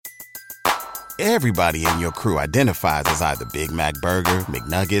Everybody in your crew identifies as either Big Mac Burger,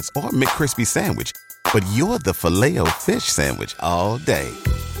 McNuggets, or McCrispy Sandwich. But you're the Filet-O-Fish Sandwich all day.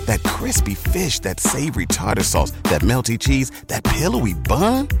 That crispy fish, that savory tartar sauce, that melty cheese, that pillowy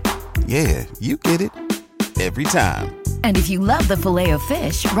bun. Yeah, you get it. Every time. And if you love the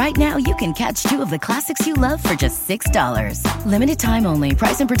Filet-O-Fish, right now you can catch two of the classics you love for just $6. Limited time only.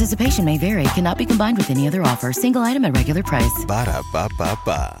 Price and participation may vary. Cannot be combined with any other offer. Single item at regular price.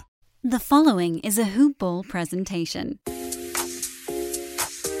 Ba-da-ba-ba-ba. The following is a Hoop Ball presentation.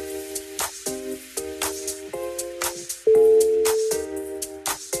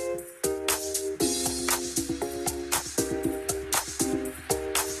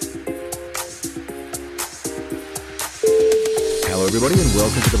 Hello everybody and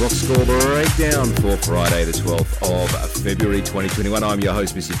welcome to the Box Score Breakdown for Friday the 12th of February 2021. I'm your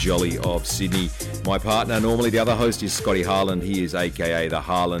host, Mr. Jolly of Sydney. My partner, normally the other host, is Scotty Harland. He is aka the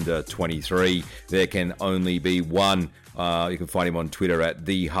Harlander 23. There can only be one. You can find him on Twitter at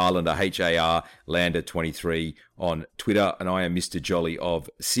the Harlander, H-A-R, Lander 23 on Twitter. And I am Mr. Jolly of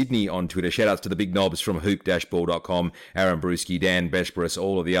Sydney on Twitter. Shout outs to the big knobs from hoop-ball.com, Aaron Brewski, Dan Beshbris,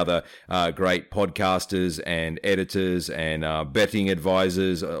 all of the other great podcasters and editors and betting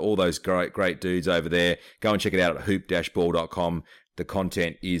advisors, all those great dudes over there. Go and check it out at hoop-ball.com. The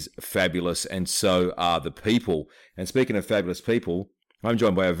content is fabulous, and so are the people. And speaking of fabulous people, I'm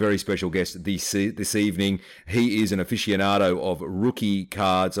joined by a very special guest this evening. He is an aficionado of rookie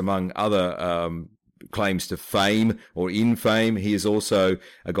cards, among other claims to fame or infame. He is also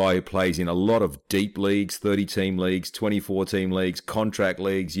a guy who plays in a lot of deep leagues, 30-team leagues, 24-team leagues, contract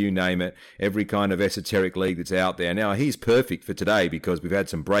leagues, you name it, every kind of esoteric league that's out there. Now, he's perfect for today because we've had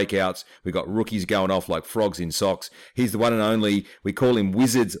some breakouts. We've got rookies going off like frogs in socks. He's the one and only, we call him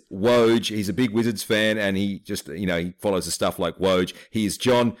Wizards Woj. He's a big Wizards fan, and he just, he follows the stuff like Woj. He is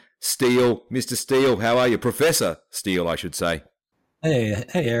John Steele. Mr. Steele, how are you? Professor Steele, I should say. Hey,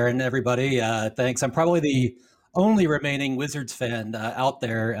 Aaron, everybody. Thanks. I'm probably the only remaining Wizards fan out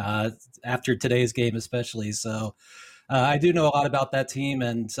there after today's game, especially. So I do know a lot about that team,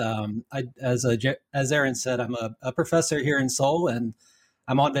 and as Aaron said, I'm a professor here in Seoul, and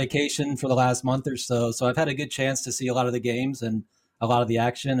I'm on vacation for the last month or so. So I've had a good chance to see a lot of the games and a lot of the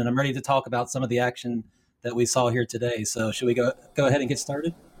action, and I'm ready to talk about some of the action that we saw here today. So should we go ahead and get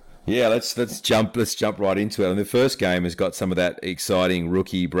started? Yeah, let's jump right into it. And the first game has got some of that exciting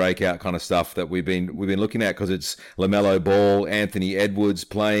rookie breakout kind of stuff that we've been looking at, because it's LaMelo Ball, Anthony Edwards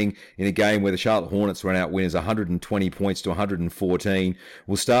playing in a game where the Charlotte Hornets ran out winners 120 points to 114.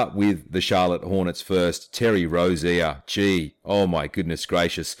 We'll start with the Charlotte Hornets first. Terry Rozier, oh my goodness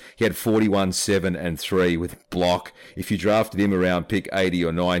gracious, he had 41, 7 and 3 with block. If you drafted him around pick 80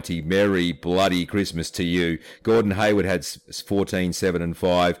 or 90, merry bloody Christmas to you. Gordon Hayward had 14, 7 and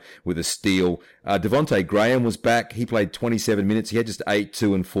 5 with a steal. Devontae Graham was back. He played 27 minutes. He had just 8,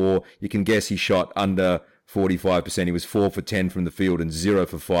 2 and 4. You can guess he shot under 45%. He was 4 for 10 from the field and 0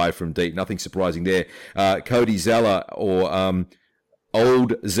 for 5 from deep. Nothing surprising there. Cody Zeller, or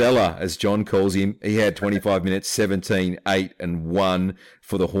Old Zeller, as John calls him, he had 25 minutes, 17, 8 and 1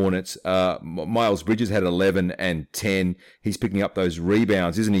 for the Hornets. Miles Bridges had 11 and 10. He's picking up those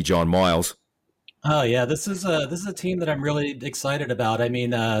rebounds, isn't he, John? Miles? Oh yeah, this is a team that I'm really excited about. I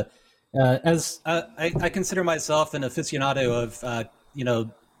mean, as I consider myself an aficionado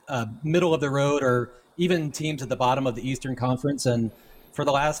of middle of the road or even teams at the bottom of the Eastern Conference, and for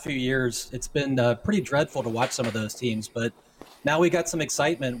the last few years, it's been pretty dreadful to watch some of those teams. But now we got some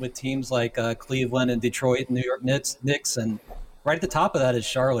excitement with teams like Cleveland and Detroit and New York Knicks, and right at the top of that is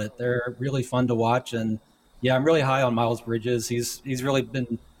Charlotte. They're really fun to watch, and yeah, I'm really high on Miles Bridges. He's really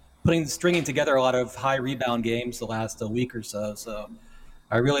been stringing together a lot of high rebound games the last week or so. So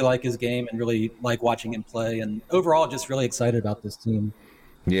I really like his game and really like watching him play. And overall, just really excited about this team.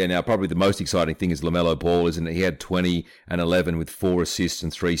 Yeah, now probably the most exciting thing is LaMelo Ball, isn't it? He had 20 and 11 with 4 assists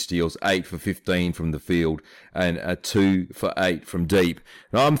and 3 steals, 8 for 15 from the field, and 2 for 8 from deep.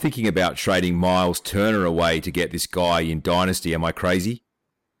 Now I'm thinking about trading Miles Turner away to get this guy in Dynasty. Am I crazy?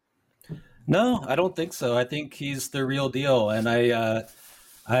 No, I don't think so. I think he's the real deal. And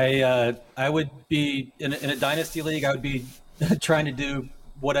I would be in a dynasty league. I would be trying to do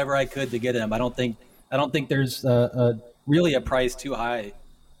whatever I could to get him. I don't think there's really a price too high,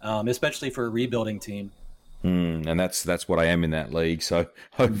 especially for a rebuilding team. And that's what I am in that league. So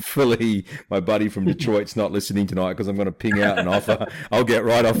hopefully my buddy from Detroit's not listening tonight, because I'm going to ping out an offer. I'll get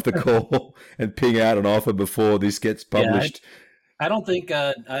right off the call and ping out an offer before this gets published. I don't think.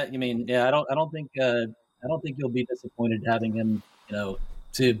 I don't think you'll be disappointed having him.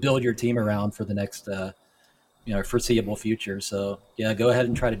 To build your team around for the next, foreseeable future. So yeah, go ahead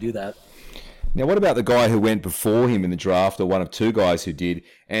and try to do that. Now, what about the guy who went before him in the draft, or one of two guys who did,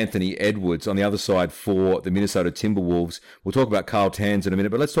 Anthony Edwards, on the other side for the Minnesota Timberwolves? We'll talk about Karl Towns in a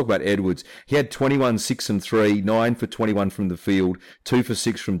minute, but let's talk about Edwards. He had 21, 6 and 3, 9 for 21 from the field, 2 for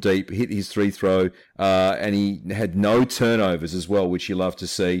 6 from deep, hit his free throw, and he had no turnovers as well, which you love to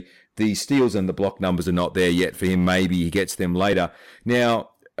see. The steals and the block numbers are not there yet for him. Maybe he gets them later. Now,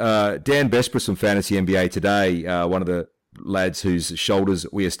 Dan Besbris from Fantasy NBA Today, one of the lads whose shoulders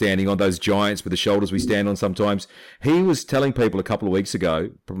we are standing on, those giants with the shoulders we stand on sometimes, he was telling people a couple of weeks ago,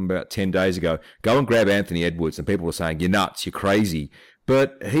 from about 10 days ago, go and grab Anthony Edwards, and people were saying, you're nuts, you're crazy.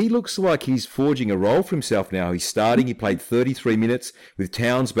 But he looks like he's forging a role for himself now. He's starting. He played 33 minutes with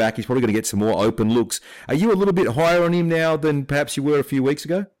Towns back. He's probably going to get some more open looks. Are you a little bit higher on him now than perhaps you were a few weeks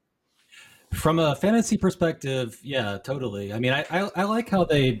ago? From a fantasy perspective, yeah, totally. I mean, I like how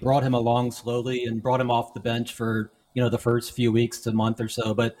they brought him along slowly and brought him off the bench for, the first few weeks to month or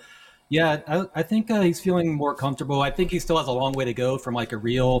so. But yeah, I think he's feeling more comfortable. I think he still has a long way to go from like a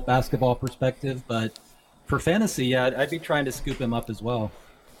real basketball perspective. But for fantasy, yeah, I'd be trying to scoop him up as well.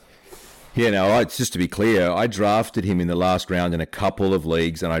 Yeah, no, just to be clear, I drafted him in the last round in a couple of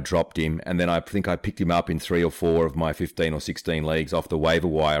leagues and I dropped him. And then I think I picked him up in 3 or 4 of my 15 or 16 leagues off the waiver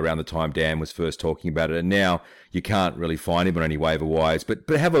wire around the time Dan was first talking about it. And now you can't really find him on any waiver wires. But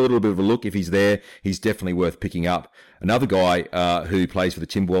have a little bit of a look. If he's there, he's definitely worth picking up. Another guy who plays for the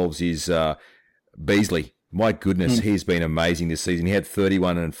Timberwolves is Beasley. My goodness, he's been amazing this season. He had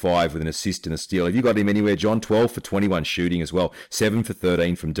 31 and 5 with an assist and a steal. Have you got him anywhere, John? 12 for 21 shooting as well. 7 for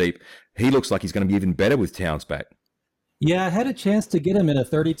 13 from deep. He looks like he's going to be even better with Towns back. Yeah, I had a chance to get him in a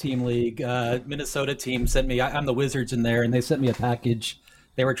 30-team league. Minnesota team sent me, I'm the Wizards in there, and they sent me a package.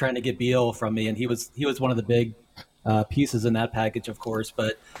 They were trying to get Beal from me, and he was one of the big pieces in that package, of course.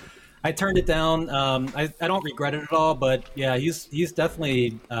 But I turned it down. I don't regret it at all, but yeah, he's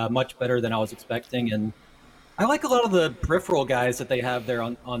definitely much better than I was expecting. And I like a lot of the peripheral guys that they have there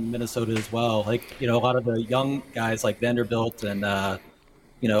on Minnesota as well. Like, a lot of the young guys like Vanderbilt and,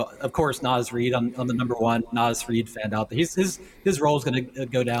 of course, Naz Reid. I'm the number one Naz Reid fan out there. His role is going to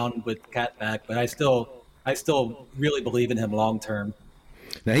go down with Cat back, but I still really believe in him long term.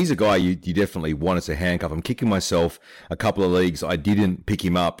 Now, he's a guy you definitely wanted to handcuff. I'm kicking myself a couple of leagues. I didn't pick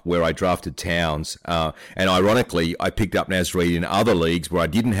him up where I drafted Towns. And ironically, I picked up Naz Reid in other leagues where I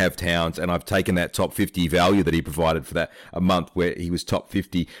didn't have Towns, and I've taken that top 50 value that he provided for that a month where he was top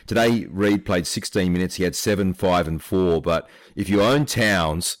 50. Today, Reid played 16 minutes. He had 7, 5, and 4. But if you own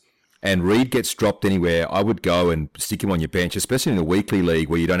Towns and Reid gets dropped anywhere, I would go and stick him on your bench, especially in a weekly league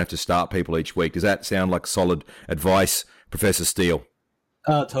where you don't have to start people each week. Does that sound like solid advice, Professor Steele?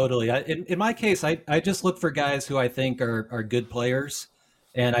 Totally. In my case, I just look for guys who I think are good players,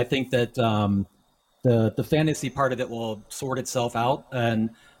 and I think that the fantasy part of it will sort itself out. And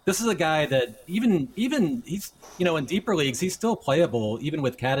this is a guy that even he's in deeper leagues, he's still playable even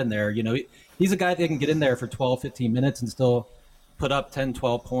with Cat in there. He's a guy that can get in there for 12, 15 minutes and still put up 10,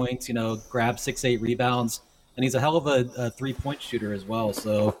 12 points. Grab 6, 8 rebounds, and he's a hell of a 3-point shooter as well.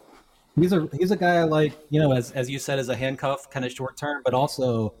 So. He's a guy I like, as you said, as a handcuff, kind of short term, but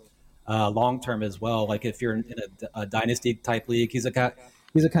also long term as well. Like if you're in a dynasty type league, he's a kind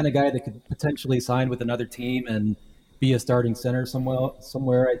of guy that could potentially sign with another team and be a starting center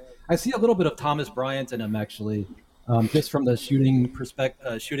somewhere. I see a little bit of Thomas Bryant in him actually, just from the shooting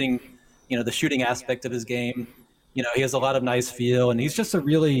the shooting aspect of his game. He has a lot of nice feel, and he's just a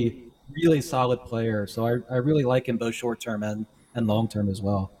really, really solid player. So I really like him both short term and long term as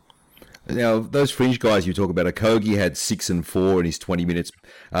well. Now, those fringe guys you talk about, Okogie had 6 and 4 in his 20 minutes.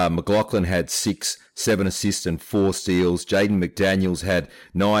 McLaughlin had 6, 7 assists and 4 steals. Jaden McDaniels had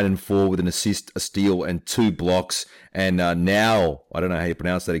 9 and 4 with an assist, a steal, and 2 blocks. And now, I don't know how you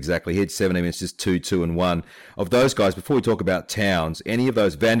pronounce that exactly, he had 17 minutes, just 2, 2 and 1. Of those guys, before we talk about Towns, any of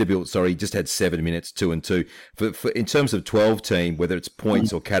those, Vanderbilt, just had 7 minutes, 2 and 2. For in terms of 12-team, whether it's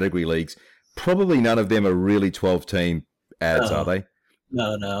points or category leagues, probably none of them are really 12-team ads, are they?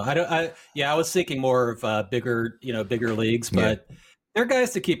 No, I don't. I was thinking more of bigger leagues, but they're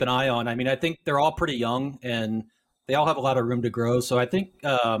guys to keep an eye on. I mean, I think they're all pretty young and they all have a lot of room to grow. So I think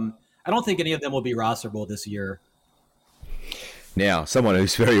I don't think any of them will be rosterable this year. Now, someone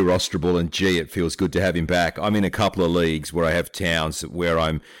who's very rosterable, and gee, it feels good to have him back. I'm in a couple of leagues where I have Towns, where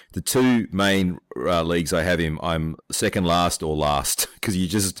I'm the two main leagues I have him, I'm second last or last, because you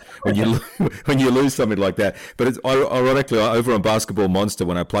just when you lose something like that. But it's ironically over on Basketball Monster,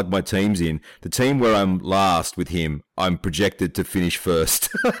 when I plug my teams in, the team where I'm last with him, I'm projected to finish first.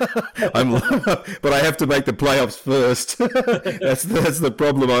 But I have to make the playoffs first. That's the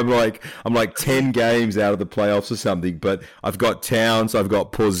problem. I'm like 10 games out of the playoffs or something. But I've got got Towns, I've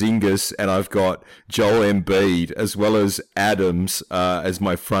got Porzingis, and I've got Joel Embiid, as well as Adams as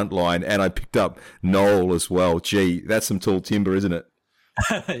my front line, and I picked up Noel as well. Gee, that's some tall timber, isn't it?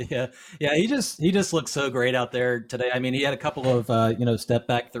 Yeah. He just looks so great out there today. I mean, he had a couple of step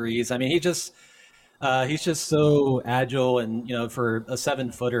back threes. I mean, he's just so agile, and for a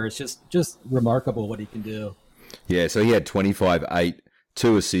 7-footer, it's just remarkable what he can do. Yeah, so he had 25, 8,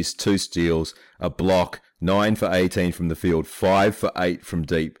 2 assists, 2 steals, a block, 9 for 18 from the field, 5 for 8 from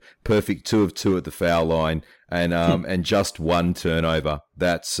deep, perfect 2 of 2 at the foul line, and just 1 turnover.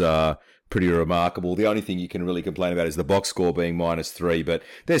 That's pretty remarkable. The only thing you can really complain about is the box score being -3, but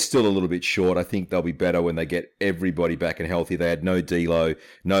they're still a little bit short. I think they'll be better when they get everybody back and healthy. They had no D'Lo,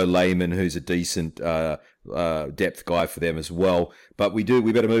 no Layman, who's a decent depth guy for them as well. But we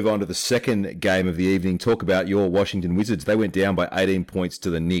better move on to the second game of the evening. Talk about your Washington Wizards. They went down by 18 points to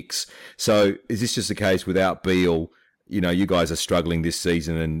the Knicks. So is this just a case without Beal? You guys are struggling this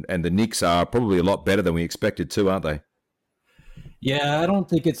season, and the Knicks are probably a lot better than we expected too, aren't they? Yeah, I don't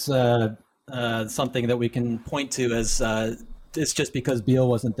think it's something that we can point to as it's just because Beal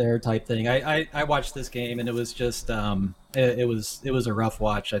wasn't there type thing. I watched this game, and it was just it was a rough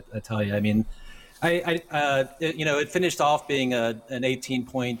watch. I tell you. I mean, it finished off being an 18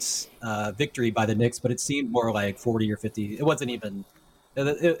 points victory by the Knicks, but it seemed more like 40 or 50. It wasn't even.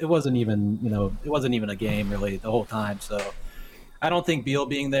 It wasn't even a game really the whole time. So I don't think Beal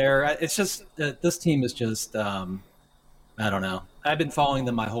being there. It's just this team is just. I don't know. I've been following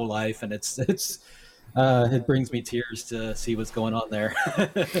them my whole life, and it brings me tears to see what's going on there.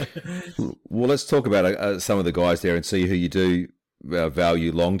 Well, let's talk about some of the guys there and see who you do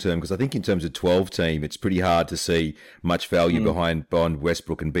value long term, because I think in terms of 12 team, it's pretty hard to see much value behind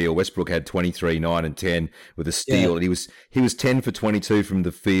Westbrook and Beal. Westbrook had 23, 9, and 10 with a steal, and he was 10 for 22 from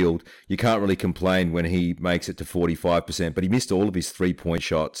the field. You can't really complain when he makes it to 45%, but he missed all of his 3-point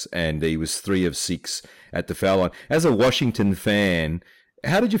shots, and he was 3 of 6 at the foul line. As a Washington fan,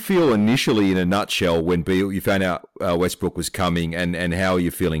 how did you feel initially, in a nutshell, when you found out Westbrook was coming, and how are you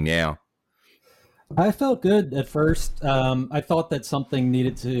feeling now? I felt good at first. I thought that something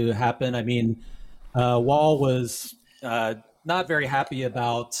needed to happen. I mean, Wall was not very happy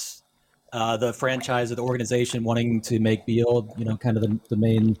about the franchise or the organization wanting to make Beal, kind of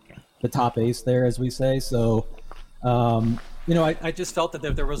the top ace there, as we say. So, I just felt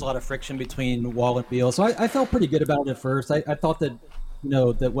that there was a lot of friction between Wall and Beal. So I felt pretty good about it at first. I thought that,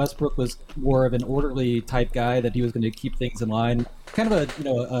 that Westbrook was more of an orderly type guy, that he was going to keep things in line, kind of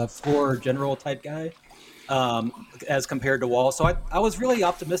a floor general type guy, as compared to Wall. So I was really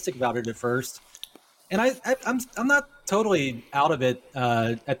optimistic about it at first, and I'm not totally out of it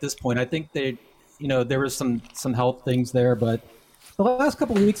at this point. I think there was some health things there, but the last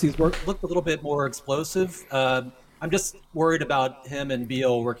couple of weeks he's looked a little bit more explosive. I'm just worried about him and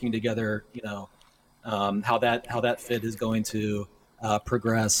Beal working together. How that fit is going to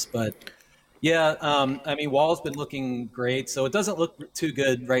progress, but yeah, I mean, Wall's been looking great, so it doesn't look too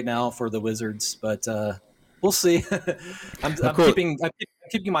good right now for the Wizards, but we'll see. I'm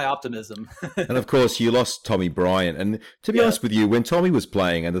keeping my optimism. And of course, you lost Tommy Bryant. And to be honest with you, when Tommy was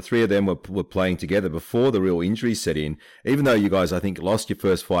playing and the three of them were playing together before the real injuries set in, even though you guys, I think, lost your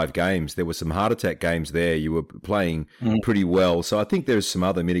first 5 games, there were some heart attack games there. You were playing pretty well. So I think there's some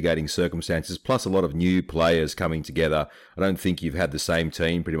other mitigating circumstances, plus a lot of new players coming together. I don't think you've had the same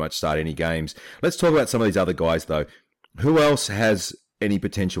team pretty much start any games. Let's talk about some of these other guys, though. Who else has any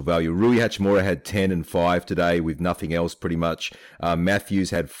potential value? Rui Hachimura had 10 and 5 today with nothing else pretty much. Matthews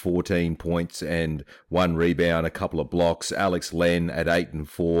had 14 points and 1 rebound, a couple of blocks. Alex Len at 8 and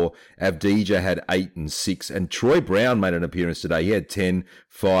 4. Avdija had 8 and 6. And Troy Brown made an appearance today. He had 10,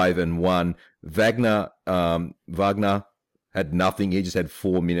 5 and 1. Wagner had nothing. He just had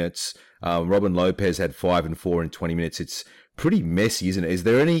 4 minutes. Robin Lopez had 5 and 4 in 20 minutes. It's pretty messy, isn't it? Is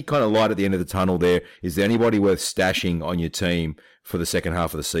there any kind of light at the end of the tunnel there? Is there anybody worth stashing on your team for the second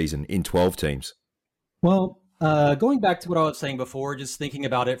half of the season in 12 teams? Well, going back to what I was saying before, just thinking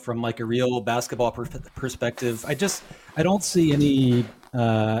about it from like a real basketball perspective, I don't see any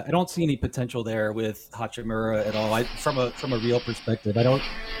potential there with Hachimura at all. From a real perspective, I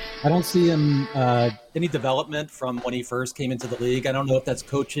don't see him any development from when he first came into the league. I don't know if that's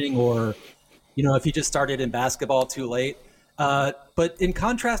coaching or if he just started in basketball too late. But in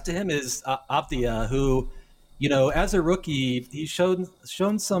contrast to him is Avdija, who, as a rookie, he's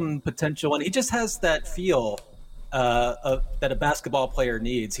shown some potential, and he just has that feel that a basketball player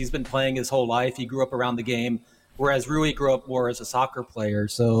needs. He's been playing his whole life. He grew up around the game, whereas Rui grew up more as a soccer player.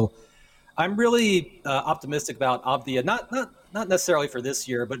 So I'm really optimistic about Avdija, not necessarily for this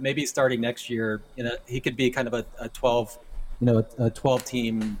year, but maybe starting next year. He could be kind of a 12 a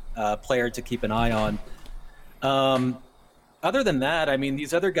 12-team player to keep an eye on. Other than that, I mean,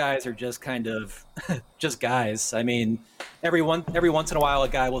 these other guys are just kind of just guys. I mean, every once in a while, a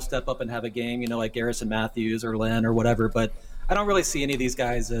guy will step up and have a game, like Garrison Matthews or Len or whatever. But I don't really see any of these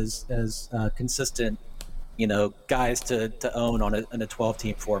guys as consistent, guys to own in a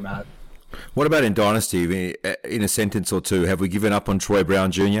 12-team format. What about in Dynasty? In a sentence or two, have we given up on Troy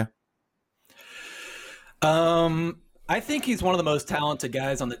Brown Jr.? I think he's one of the most talented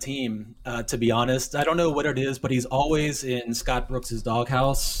guys on the team, to be honest. I don't know what it is, but he's always in Scott Brooks's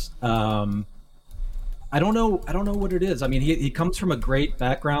doghouse. I don't know what it is. I mean, he comes from a great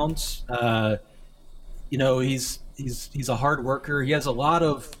background. He's a hard worker. He has a lot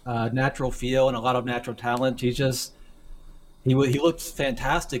of natural feel and a lot of natural talent. He looks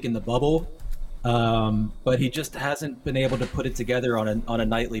fantastic in the bubble, but he just hasn't been able to put it together on a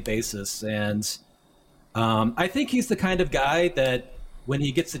nightly basis. And I think he's the kind of guy that when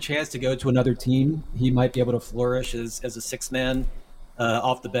he gets the chance to go to another team, he might be able to flourish as a six-man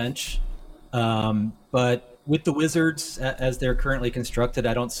off the bench. But with the Wizards, as they're currently constructed,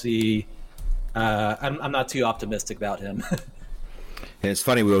 I don't see. I'm not too optimistic about him. And it's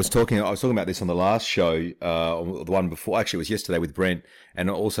funny, I was talking about this on the last show, the one before, actually it was yesterday with Brent, and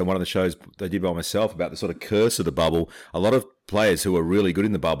also one of the shows I did by myself about the sort of curse of the bubble. A lot of players who are really good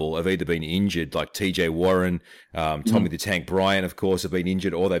in the bubble have either been injured, like TJ Warren, Tommy the Tank Bryant, of course, have been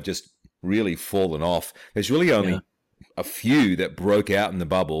injured, or they've just really fallen off. There's really only a few that broke out in the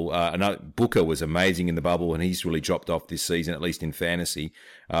bubble. Booker was amazing in the bubble, and he's really dropped off this season, at least in fantasy.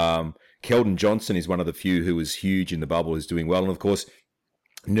 Keldon Johnson is one of the few who was huge in the bubble, who's doing well. And, of course,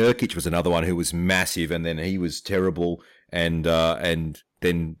 Nurkic was another one who was massive, and then he was terrible, and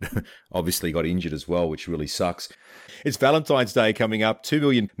then obviously got injured as well, which really sucks. It's Valentine's Day coming up. 2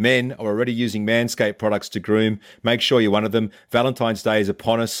 million men are already using Manscaped products to groom. Make sure you're one of them. Valentine's Day is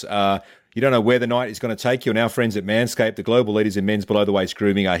upon us. You don't know where the night is going to take you, and our friends at Manscaped, the global leaders in men's below-the-waist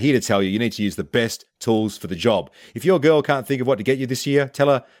grooming, are here to tell you need to use the best tools for the job. If your girl can't think of what to get you this year, tell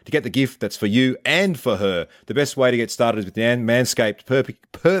her to get the gift that's for you and for her. The best way to get started is with Manscaped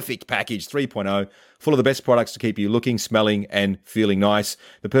Perfect Package 3.0, full of the best products to keep you looking, smelling, and feeling nice.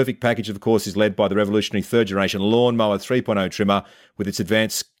 The Perfect Package, of course, is led by the revolutionary third-generation Lawnmower 3.0 trimmer with its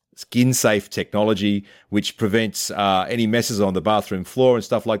advanced skin-safe technology, which prevents any messes on the bathroom floor and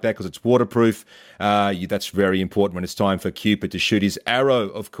stuff like that because it's waterproof. That's very important when it's time for Cupid to shoot his arrow,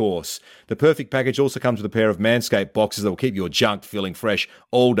 of course. The Perfect Package also comes with a pair of Manscaped boxes that will keep your junk feeling fresh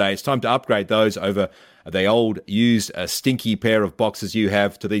all day. It's time to upgrade those over the old, used, stinky pair of boxes you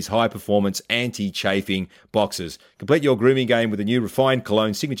have to these high-performance, anti-chafing boxes. Complete your grooming game with a new refined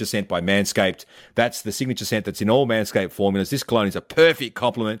cologne signature scent by Manscaped. That's the signature scent that's in all Manscaped formulas. This cologne is a perfect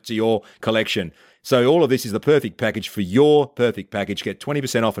complement to your collection. So all of this is the perfect package for your perfect package. Get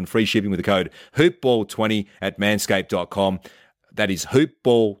 20% off and free shipping with the code HoopBall20 at manscaped.com. That is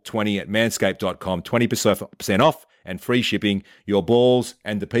HoopBall20 at manscaped.com. 20% off and free shipping. Your balls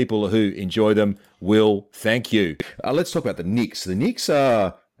and the people who enjoy them will thank you. Let's talk about the Knicks. The Knicks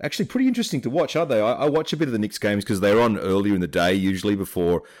are actually pretty interesting to watch, aren't they? I watch a bit of the Knicks games because they're on earlier in the day, usually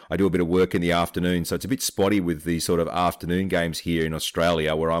before I do a bit of work in the afternoon. So it's a bit spotty with the sort of afternoon games here in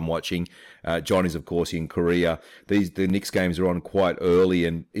Australia where I'm watching. John is, of course, in Korea. The Knicks games are on quite early,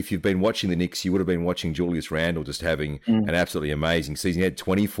 and if you've been watching the Knicks, you would have been watching Julius Randle just having an absolutely amazing season. He had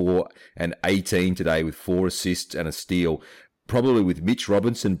 24 and 18 today with 4 assists and a steal. Probably with Mitch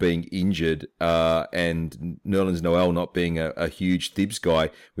Robinson being injured and Nerlens Noel not being a huge Thibs guy,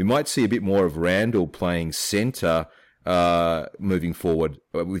 we might see a bit more of Randle playing centre moving forward,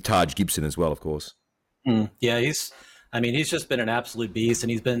 with Taj Gibson as well, of course. Yeah, he's just been an absolute beast,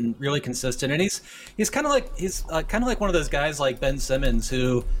 and he's been really consistent. And he's kind of like one of those guys like Ben Simmons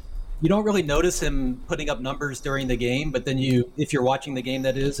who you don't really notice him putting up numbers during the game, but then if you're watching the game,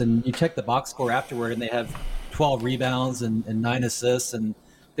 that is, and you check the box score afterward, and they have 12 rebounds and 9 assists, and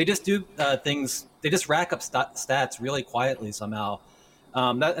they just do things. They just rack up stats really quietly somehow,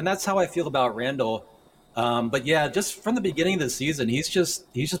 and that's how I feel about Randall. But yeah, just from the beginning of the season, he's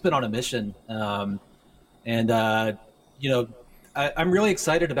just been on a mission, I'm really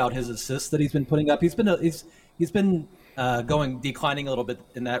excited about his assists that he's been putting up. He's been declining a little bit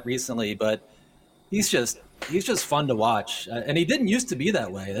in that recently, but he's just fun to watch, and he didn't used to be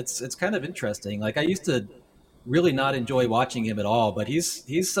that way. It's kind of interesting. Like, I used to really not enjoy watching him at all, but he's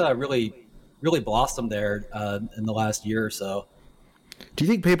really blossomed there in the last year or so. Do you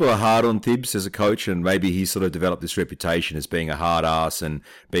think people are hard on Thibs as a coach, and maybe he's sort of developed this reputation as being a hard ass and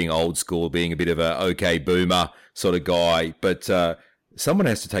being old school, being a bit of a okay boomer sort of guy? But someone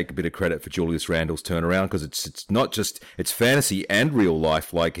has to take a bit of credit for Julius Randle's turnaround, because it's not just, it's fantasy and real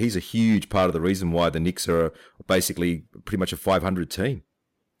life. Like, he's a huge part of the reason why the Knicks are basically pretty much a 500 team.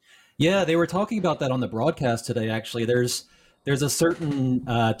 Yeah, they were talking about that on the broadcast today. Actually, there's a certain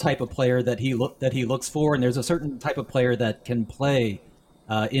type of player that he looks for, and there's a certain type of player that can play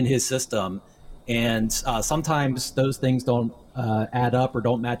in his system. And sometimes those things don't add up or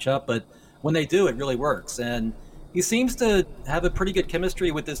don't match up, but when they do, it really works. And he seems to have a pretty good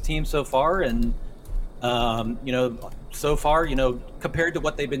chemistry with this team so far. And so far, compared to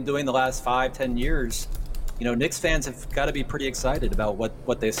what they've been doing the last 5-10 years, Knicks fans have got to be pretty excited about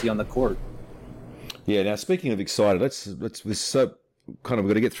what they see on the court. Yeah. Now, speaking of excited, we're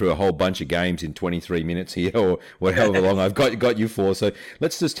going to get through a whole bunch of games in 23 minutes here, or however long I've got you for. So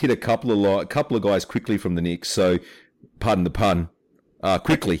let's just hit a couple of guys quickly from the Knicks. So, pardon the pun,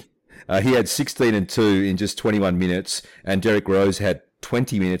 quickly. He had 16 and 2 in just 21 minutes, and Derrick Rose had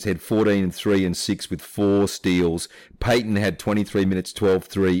 20 minutes, had 14 and 3 and 6 with 4 steals. Payton had 23 minutes, 12,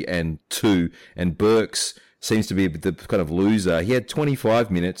 3 and 2, and Burks seems to be the kind of loser. He had 25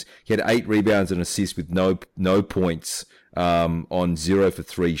 minutes. He had 8 rebounds and assists with no points on 0 for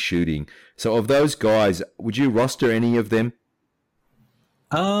 3 shooting. So of those guys, would you roster any of them?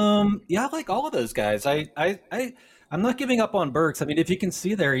 Yeah, I like all of those guys. I'm not giving up on Burks. I mean, if you can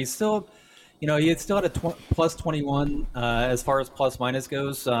see there, he's still, he had still had a plus 21 as far as plus minus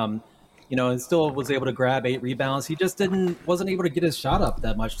goes. And still was able to grab 8 rebounds. He just wasn't able to get his shot up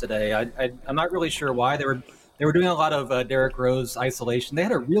that much today. I'm not really sure why. They were doing a lot of Derrick Rose isolation. They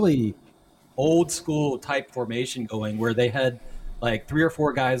had a really old school type formation going where they had like 3 or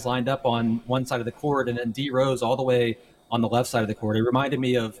 4 guys lined up on one side of the court, and then D Rose all the way on the left side of the court. It reminded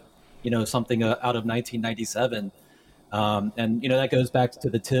me of something out of 1997. And that goes back to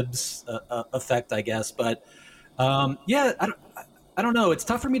the Tibbs effect, I guess. But yeah, I don't know. It's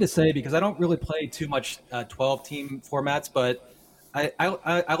tough for me to say because I don't really play too much 12-team formats, but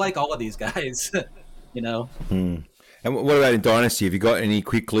I like all of these guys. And what about in Dynasty? Have you got any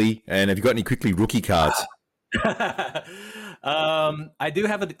quickly? And have you got any quickly rookie cards? I do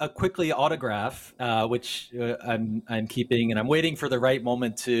have a quickly autograph, which I'm keeping, and I'm waiting for the right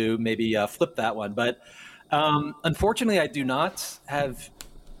moment to maybe flip that one. But unfortunately, I do not have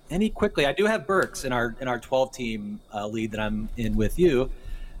any quickly. I do have Burks in our 12-team lead that I'm in with you,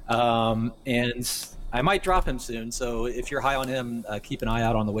 and I might drop him soon. So if you're high on him, keep an eye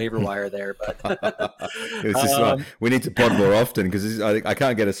out on the waiver wire there. But we need to pod more often because I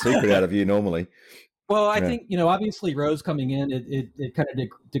can't get a secret out of you normally. Well, I think, obviously Rose coming in, it kind of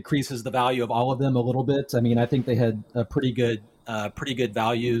decreases the value of all of them a little bit. I mean, I think they had a pretty good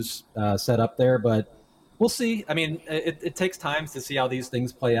values set up there, but we'll see. I mean, it takes time to see how these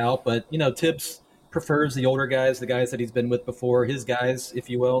things play out, but Tibbs prefers the older guys, the guys that he's been with before, his guys, if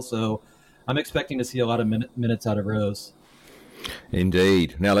you will. So I'm expecting to see a lot of minutes out of Rose.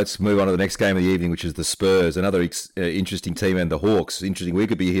 Indeed. Now let's move on to the next game of the evening, which is the Spurs, another interesting team, and the Hawks. Interesting. We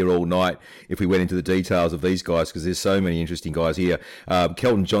could be here all night if we went into the details of these guys because there's so many interesting guys here.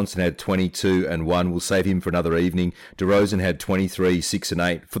 Keldon Johnson had 22 and 1. We'll save him for another evening. DeRozan had 23, 6 and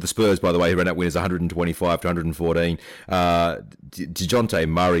 8. For the Spurs, by the way, he ran out winners 125 to 114. DeJounte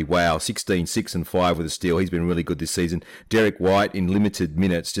Murray, wow, 16, 6 and 5 with a steal. He's been really good this season. Derek White in limited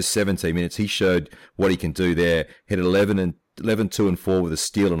minutes, just 17 minutes. He showed what he can do there. Hit 11, 2 and 4 with a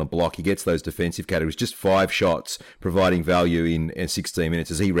steal and a block. He gets those defensive categories. Just 5 shots, providing value in 16 minutes.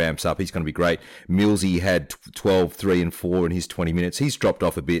 As he ramps up, he's going to be great. Millsy had 12, 3 and 4 in his 20 minutes. He's dropped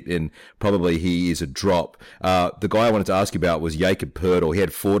off a bit, and probably he is a drop. The guy I wanted to ask you about was Jakob Poeltl. He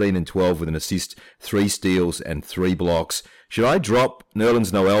had 14 and 12 with an assist, 3 steals and 3 blocks. Should I drop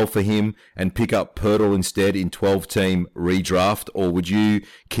Nerlens Noel for him and pick up Poeltl instead in 12-team redraft, or would you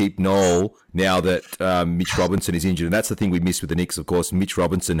keep Noel now that Mitch Robinson is injured? And that's the thing we missed with the Knicks, of course. Mitch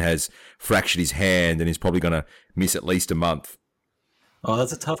Robinson has fractured his hand and is probably going to miss at least a month. Oh,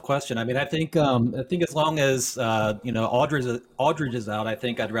 that's a tough question. I mean, I think as long as Aldridge is out, I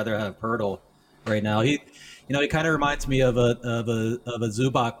think I'd rather have Poeltl right now. He kind of reminds me of a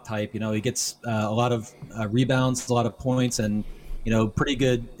Zubac type. He gets a lot of rebounds, a lot of points, and pretty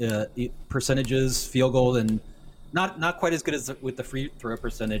good percentages, field goal, and not quite as good as with the free throw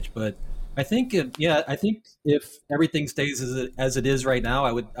percentage. But I think if everything stays as it is right now,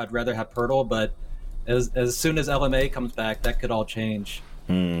 I'd rather have Poeltl. But as soon as LMA comes back, that could all change.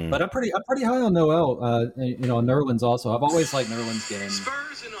 But I'm pretty high on Noel. On Nerlens also. I've always liked Nerlens' game.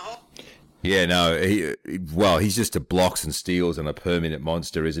 Yeah, no, he's just a blocks and steals and a per-minute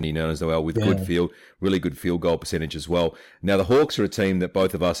monster, isn't he, known as well, with really good field goal percentage as well. Now, the Hawks are a team that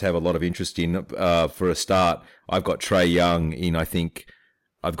both of us have a lot of interest in. For a start, I've got Trae Young in, I think,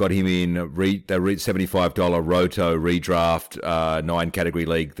 I've got him in the $75 Roto redraft, 9-category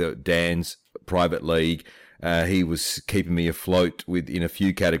league, the Dan's private league. He was keeping me afloat in a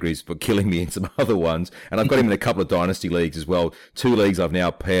few categories, but killing me in some other ones. And I've got him in a couple of dynasty leagues as well. 2 leagues I've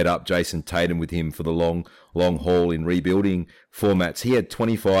now paired up Jason Tatum with him for the long haul in rebuilding formats. He had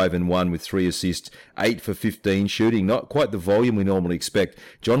 25 and 1 with 3 assists, 8 for 15 shooting. Not quite the volume we normally expect.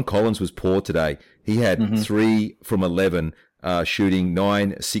 John Collins was poor today. He had 3 from 11, shooting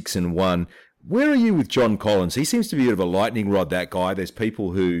 9, 6 and 1. Where are you with John Collins? He seems to be a bit of a lightning rod, that guy. There's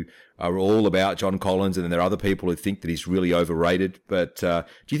people who are all about John Collins, and then there are other people who think that he's really overrated. But do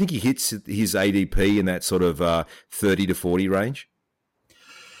you think he hits his ADP in that sort of 30 to 40 range?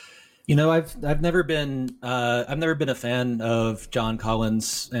 You know, I've never been a fan of John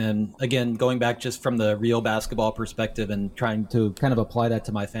Collins, and again, going back just from the real basketball perspective and trying to kind of apply that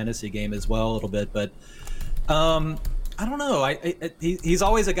to my fantasy game as well a little bit, but I don't know. He's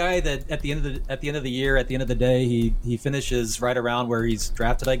always a guy that at the end of the year, at the end of the day, he finishes right around where he's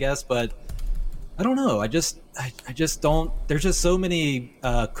drafted, I guess. But I don't know. I just don't. There's just so many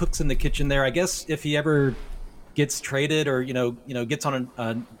cooks in the kitchen there. I guess if he ever gets traded or gets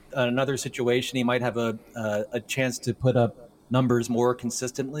on another situation, he might have a chance to put up numbers more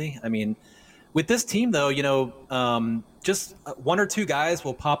consistently. I mean, with this team though, just 1 or 2 guys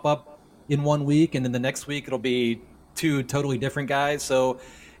will pop up in 1 week, and then the next week it'll be 2 totally different guys. So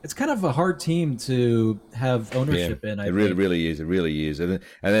it's kind of a hard team to have ownership in. It really is. It really is. And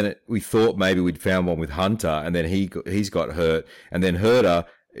then we thought maybe we'd found one with Hunter, and then he's got hurt, and then Herter.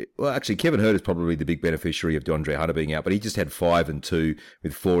 Well, actually, Kevin Hurt is probably the big beneficiary of DeAndre Hunter being out, but he just had 5 and 2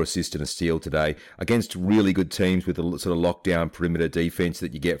 with 4 assists and a steal today against really good teams with a sort of lockdown perimeter defense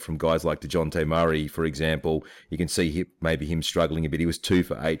that you get from guys like DeJounte Murray, for example. You can see maybe him struggling a bit. He was 2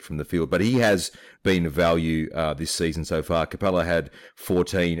 for 8 from the field, but he has been a value this season so far. Capella had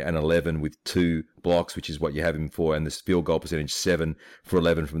 14 and 11 with 2 blocks, which is what you have him for, and this field goal percentage 7 for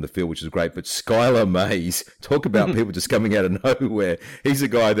 11 from the field, which is great. But Skylar Mays, talk about people just coming out of nowhere. He's a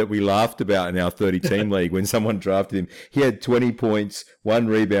guy that we laughed about in our 30-team league when someone drafted him. He had 20 points, 1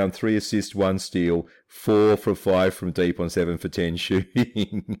 rebound, 3 assists, 1 steal, 4 for 5 from deep on 7 for 10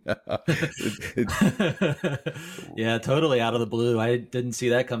 shooting. Yeah, totally out of the blue. I didn't see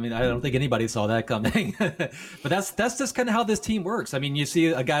that coming. I don't think anybody saw that coming. But that's just kind of how this team works. I mean, you see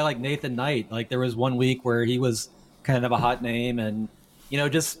a guy like Nathan Knight. Like there was 1 week where he was kind of a hot name, and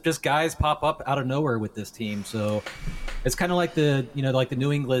just guys pop up out of nowhere with this team. So it's kind of like the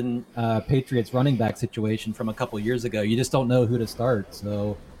New England Patriots running back situation from a couple of years ago. You just don't know who to start.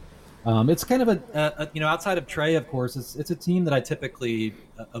 So it's kind of a outside of Trae, of course, it's a team that I typically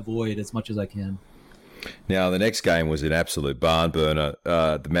avoid as much as I can. Now, the next game was an absolute barn burner.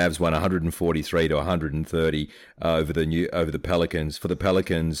 The Mavs won 143 to 130 over the Pelicans. For the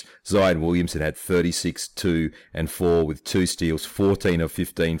Pelicans, Zion Williamson had 36, 2, and 4 with 2 steals, 14 of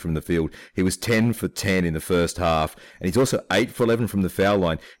 15 from the field. He was 10 for 10 in the first half, and he's also 8 for 11 from the foul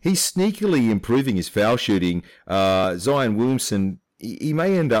line. He's sneakily improving his foul shooting. Zion Williamson, he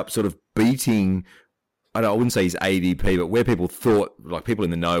may end up sort of beating, I wouldn't say he's ADP, but where people thought, like people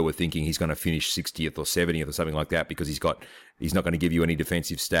in the know were thinking he's going to finish 60th or 70th or something like that because he's not going to give you any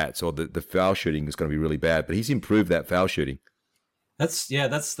defensive stats, or the foul shooting is going to be really bad. But he's improved that foul shooting. That's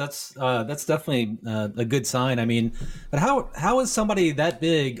definitely a good sign. I mean, but how is somebody that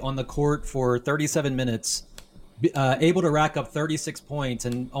big on the court for 37 minutes able to rack up 36 points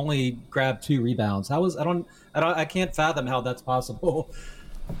and only grab 2 rebounds? I can't fathom how that's possible.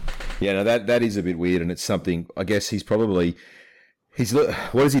 Yeah, no, that is a bit weird, and it's something. I guess what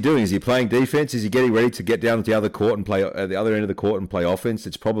is he doing? Is he playing defense? Is he getting ready to get down to the other court and play at the other end of the court and play offense?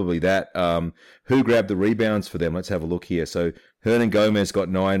 It's probably that. Who grabbed the rebounds for them? Let's have a look here. So Hernan Gomez got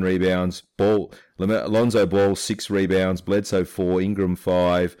 9 rebounds. Alonzo Ball 6 rebounds. Bledsoe 4. Ingram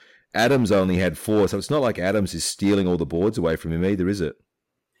 5. Adams only had 4. So it's not like Adams is stealing all the boards away from him either, is it?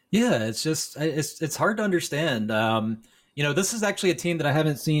 Yeah, it's just it's hard to understand. This is actually a team that I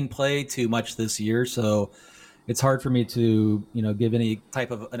haven't seen play too much this year, so it's hard for me to, give any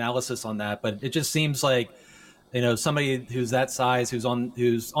type of analysis on that. But it just seems like, somebody who's that size, who's on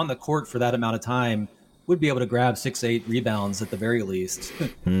the court for that amount of time, would be able to grab 6-8 rebounds at the very least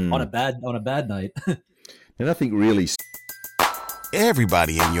on a bad night. And I think really,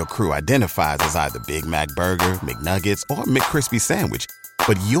 Everybody in your crew identifies as either Big Mac Burger, McNuggets, or McCrispy Sandwich.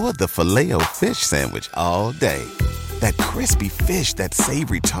 But you're the Filet-O-Fish Sandwich all day. That crispy fish, that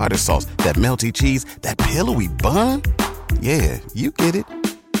savory tartar sauce, that melty cheese, that pillowy bun. Yeah, you get it.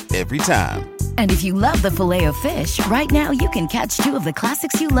 Every time. And if you love the Filet-O-Fish, right now you can catch two of the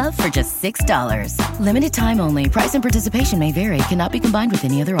classics you love for just $6. Limited time only. Price and participation may vary. Cannot be combined with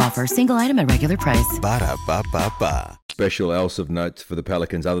any other offer. Single item at regular price. Ba-da-ba-ba-ba. Special else of note for the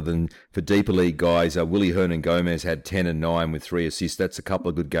Pelicans, other than for deeper league guys, Willie Hernan-Gomez had 10 and 9 with 3 assists. That's a couple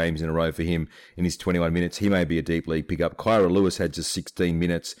of good games in a row for him in his 21 minutes. He may be a deep league pickup. Kyra Lewis had just 16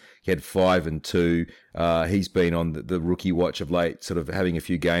 minutes. He had 5 and 2. He's been on the rookie watch of late, sort of having a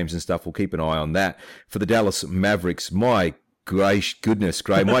few games and stuff. We'll keep an eye on that. For the Dallas Mavericks, my gracious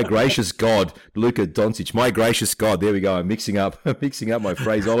God, Luka Doncic, my gracious God, there we go. I'm mixing up my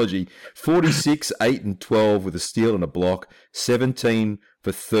phraseology. 46, 8 and 12 with a steal and a block, 17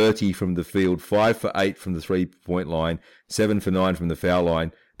 for 30 from the field, 5 for 8 from the 3-point line, 7 for 9 from the foul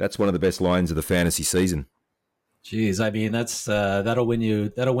line. That's one of the best lines of the fantasy season. Jeez, I mean, that's that'll win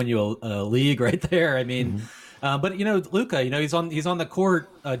you a league right there. I mean, but Luka, he's on the court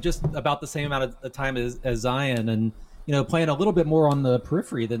just about the same amount of time as Zion, and playing a little bit more on the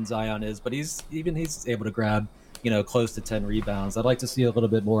periphery than Zion is, but he's able to grab close to 10 rebounds. I'd like to see a little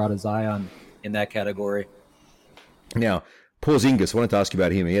bit more out of Zion in that category. Now, Porzingis, I wanted to ask you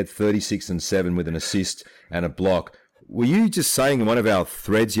about him. He had 36 and 7 with an assist and a block. Were you just saying in one of our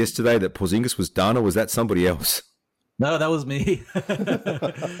threads yesterday that Porzingis was done, or was that somebody else? No, that was me.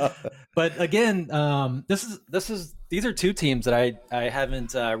 But again, these are two teams that I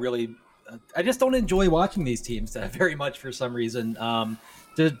haven't really. I just don't enjoy watching these teams very much for some reason.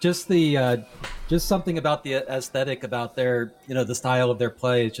 Just something about the aesthetic about their the style of their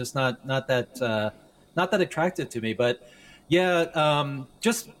play is just not that attractive to me. But yeah,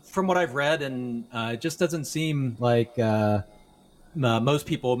 just from what I've read, and it just doesn't seem like. Most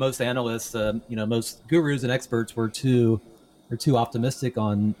people, most analysts, most gurus and experts were too optimistic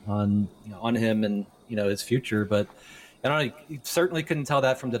on him and his future. But I don't know, you certainly couldn't tell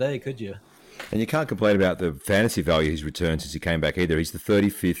that from today, could you? And you can't complain about the fantasy value he's returned since he came back either. He's the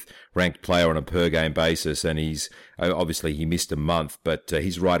 35th ranked player on a per game basis, and he's obviously he missed a month, but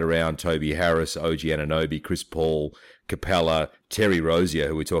he's right around Toby Harris, OG Anunoby, Chris Paul, Capella, Terry Rozier,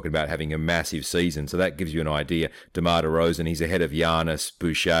 who we're talking about having a massive season. So that gives you an idea. DeMar DeRozan, he's ahead of Giannis,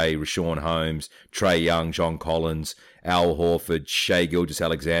 Boucher, Rashawn Holmes, Trae Young, John Collins, Al Horford, Shai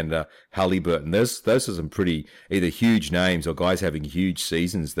Gilgeous-Alexander, Halliburton. Those are some pretty either huge names or guys having huge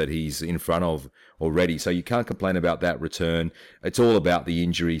seasons that he's in front of already. So you can't complain about that return. It's all about the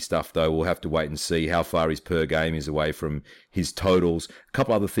injury stuff, though. We'll have to wait and see how far his per game is away from his totals. A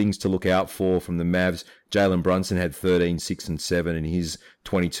couple other things to look out for from the Mavs. Jalen Brunson had 13, 6 and 7 in his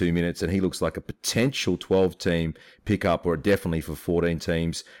 22 minutes, and he looks like a potential 12-team pickup, or definitely for 14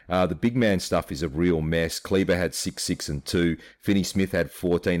 teams. The big man stuff is a real mess. Kleber had 6, 6 and 2. Finney Smith had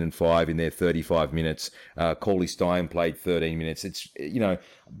 14 and 5 in their 35 minutes. Cauley Stein played 13 minutes. It's,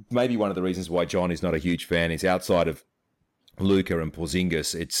 maybe one of the reasons why John is not a huge fan is outside of Luka and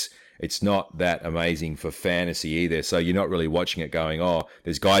Porzingis, it's not that amazing for fantasy either. So you're not really watching it going, oh,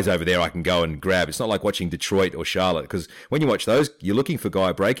 there's guys over there I can go and grab. It's not like watching Detroit or Charlotte, because when you watch those, you're looking for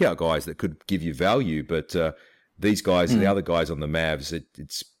breakout guys that could give you value. But these guys, the other guys on the Mavs,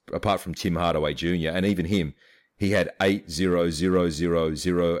 it's apart from Tim Hardaway Jr., and even him, he had 8, 0, 0, 0,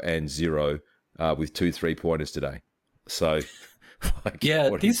 0, and 0 with 2 3-pointers today. So...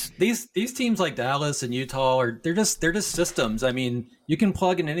 these teams like Dallas and Utah they're just systems. I mean, you can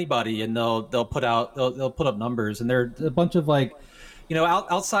plug in anybody and they'll put up numbers, and they're a bunch of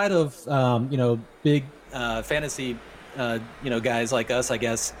outside of big fantasy guys like us, I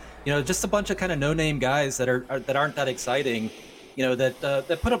guess, just a bunch of kind of no-name guys that aren't that exciting,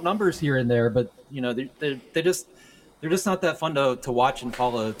 that put up numbers here and there, but they're just not that fun to watch and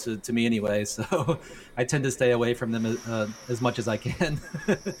follow to me anyway. So I tend to stay away from them as much as I can.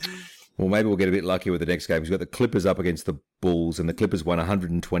 Well, maybe we'll get a bit lucky with the next game. We've got the Clippers up against the Bulls, and the Clippers won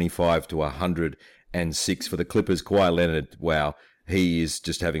 125 to 106. For the Clippers, Kawhi Leonard, wow, he is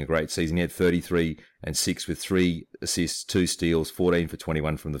just having a great season. He had 33 and 6 with 3 assists, 2 steals, 14 for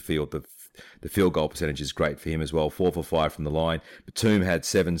 21 from the field. The field goal percentage is great for him as well, 4 for 5 from the line. Batum had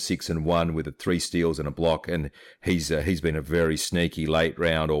 7, 6 and 1 with 3 steals and a block, and he's been a very sneaky late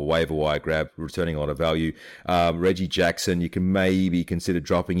round or waiver wire grab, returning a lot of value. Reggie Jackson, you can maybe consider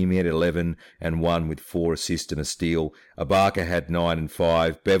dropping him. He had 11 and 1 with 4 assists and a steal. Ibaka had 9 and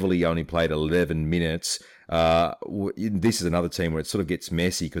 5. Beverly only played 11 minutes. This is another team where it sort of gets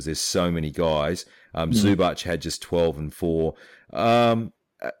messy because there's so many guys. Zubac had just 12 and 4.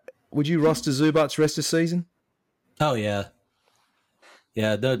 Would you roster Zubac rest of season? Oh, yeah.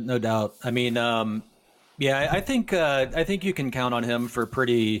 Yeah, no doubt. I mean, Yeah, I think you can count on him for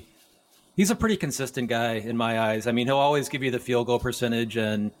pretty. He's a pretty consistent guy in my eyes. I mean, he'll always give you the field goal percentage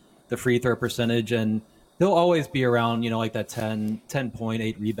and the free throw percentage, and he'll always be around, like that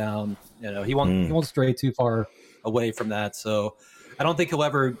 10.8 rebound. He won't stray too far away from that. So I don't think he'll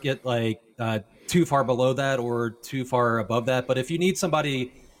ever get too far below that or too far above that. But if you need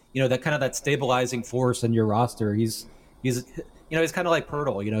somebody, that kind of that stabilizing force in your roster, he's he's kind of like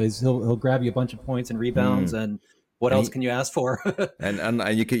Pirtle. He'll grab you a bunch of points and rebounds and. What else can you ask for?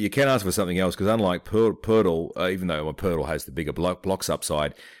 and you can ask for something else because unlike Pirtle, even though Pirtle has the bigger blocks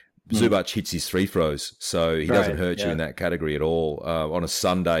upside, Zubac hits his free throws, so he doesn't hurt you in that category at all. On a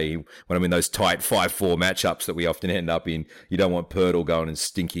Sunday, when I'm in those tight 5-4 matchups that we often end up in, you don't want Pirtle going and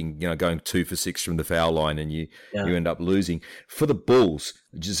stinking, going 2 for 6 from the foul line, and you end up losing. For the Bulls,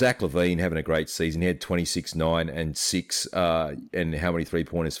 Zach LaVine having a great season. He had 26, 9, and 6, and how many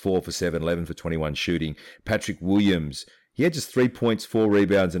 3-pointers? 4 for 7, 11 for 21 shooting. Patrick Williams, he had just 3 points, 4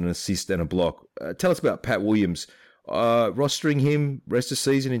 rebounds, and an assist and a block. Tell us about Pat Williams. Rostering him rest of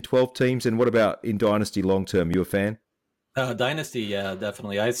season in 12 teams, and what about in Dynasty long term? You a fan? Dynasty, yeah,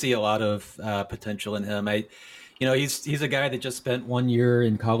 definitely. I see a lot of potential in him. He's a guy that just spent 1 year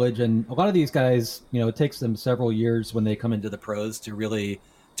in college, and a lot of these guys, it takes them several years when they come into the pros to really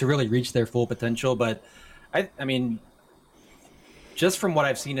reach their full potential. But I mean, just from what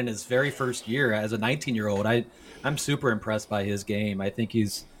I've seen in his very first year as a 19-year-old, I'm super impressed by his game. I think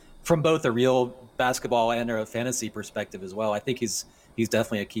he's from both a real basketball and a fantasy perspective as well. I think he's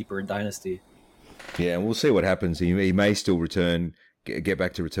definitely a keeper in Dynasty. Yeah, and we'll see what happens. He may still get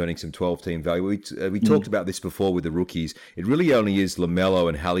back to returning some 12-team value. We talked about this before with the rookies. It really only is LaMelo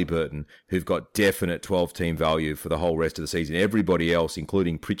and Halliburton who've got definite 12-team value for the whole rest of the season. Everybody else,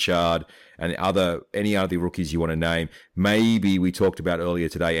 including Pritchard and any other rookies you want to name, maybe we talked about earlier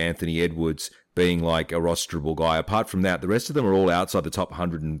today, Anthony Edwards being like a rosterable guy. Apart from that, the rest of them are all outside the top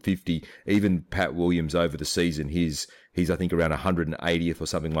 150. Even Pat Williams over the season, he's I think around 180th or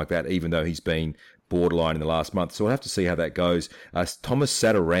something like that, even though he's been borderline in the last month. So we'll have to see how that goes. Thomas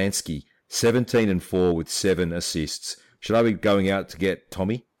Satoransky, 17-4 with 7 assists. Should I be going out to get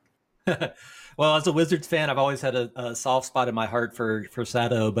Tommy? Well, as a Wizards fan, I've always had a soft spot in my heart for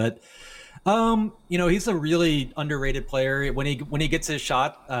Sato, but he's a really underrated player. When he gets his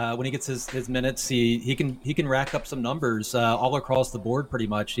shot, when he gets his minutes, he can rack up some numbers all across the board pretty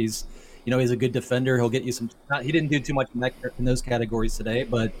much. He's a good defender. He'll get you some. He didn't do too much in those categories today,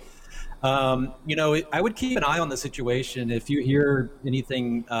 but I would keep an eye on the situation. If you hear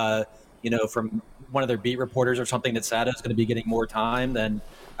anything, from one of their beat reporters or something that Sato's going to be getting more time, then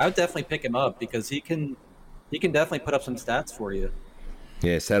I would definitely pick him up because he can definitely put up some stats for you.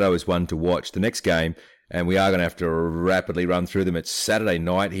 Yeah, Sato is one to watch. The next game, and we are going to have to rapidly run through them. It's Saturday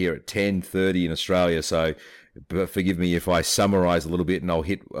night here at 10:30 in Australia, so forgive me if I summarise a little bit, and I'll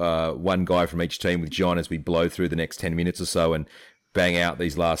hit one guy from each team with John as we blow through the next 10 minutes or so and bang out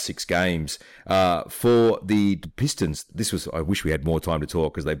these last 6 games. For the Pistons, I wish we had more time to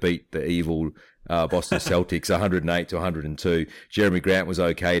talk because they beat the evil Boston Celtics 108-102. Jeremy Grant was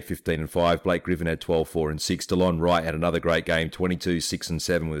okay at 15-5. Blake Griffin had 12-4-6. DeLon Wright had another great game,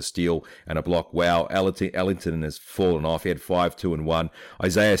 22-6-7 with a steal and a block. Wow, Ellington has fallen off. He had 5-2-1.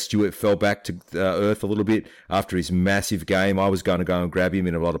 Isaiah Stewart fell back to earth a little bit after his massive game. I was going to go and grab him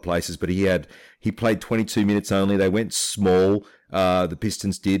in a lot of places, but he played 22 minutes only. They went small. The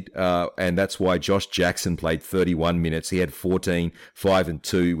Pistons did, and that's why Josh Jackson played 31 minutes. He had 14, 5 and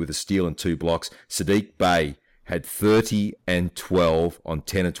 2 with a steal and 2 blocks. Sadiq Bey had 30 and 12 on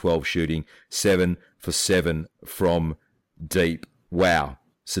 10 and 12 shooting, 7 for 7 from deep. Wow.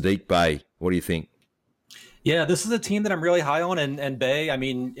 Sadiq Bey, what do you think? Yeah, this is a team that I'm really high on, and Bey, I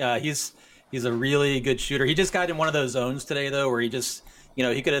mean, he's a really good shooter. He just got in one of those zones today, though, where he just,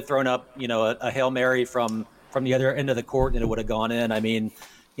 he could have thrown up, a Hail Mary from the other end of the court and it would have gone in. I mean,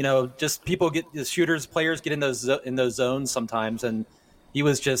 just players get in those zones sometimes, and he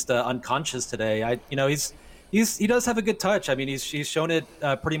was just unconscious today. He does have a good touch. I mean, he's shown it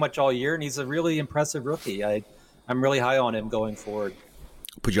pretty much all year, and he's a really impressive rookie. I'm really high on him going forward.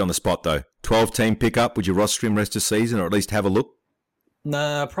 Put you on the spot though. 12-team pickup. Would you roster him rest of season, or at least have a look?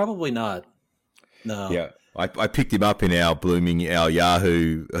 Nah, probably not. No. Yeah. I picked him up in our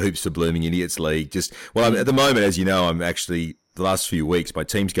Yahoo Hoops for Blooming Idiots League. At the moment, as you know, I'm actually, the last few weeks, my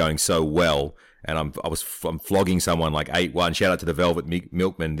team's going so well, and I'm flogging someone like 8-1. Shout out to the Velvet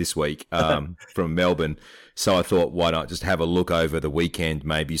Milkman this week from Melbourne. So I thought, why not just have a look over the weekend,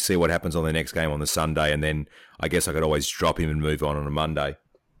 maybe see what happens on the next game on the Sunday, and then I guess I could always drop him and move on a Monday.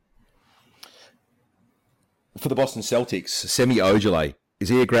 For the Boston Celtics, Semi Ojeleye, is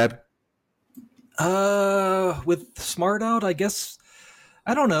he a grab? With Smart out, I guess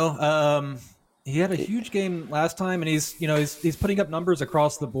I don't know. He had a huge game last time, and he's putting up numbers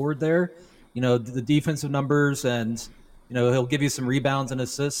across the board there. The defensive numbers, and he'll give you some rebounds and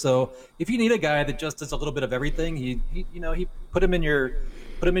assists. So if you need a guy that just does a little bit of everything, he put him in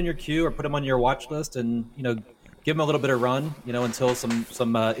your queue or put him on your watch list, and give him a little bit of run, until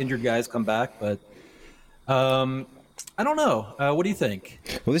some injured guys come back. But I don't know. What do you think?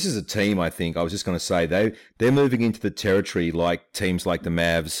 Well, this is a team, I think. I was just going to say, they're moving into the territory like teams like the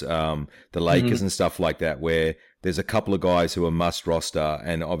Mavs, the Lakers and stuff like that, where there's a couple of guys who are must roster,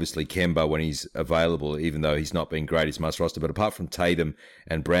 and obviously Kemba, when he's available, even though he's not been great, he's must roster. But apart from Tatum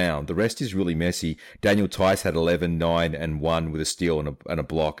and Brown, the rest is really messy. Daniel Tice had 11, 9, and 1 with a steal and a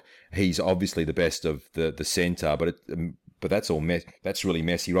block. He's obviously the best of the center, but that's all that's really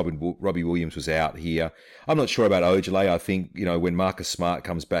messy. Robbie Williams was out here. I'm not sure about Ojale. I think, when Marcus Smart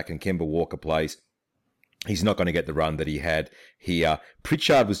comes back and Kemba Walker plays, he's not going to get the run that he had here.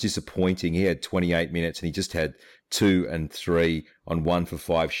 Pritchard was disappointing. He had 28 minutes and he just had 2 and 3 on 1 for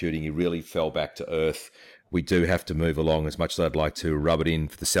 5 shooting. He really fell back to earth. We do have to move along, as much as I'd like to rub it in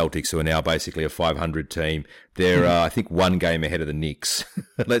for the Celtics, who are now basically a 500 team. They're, I think, 1 game ahead of the Knicks.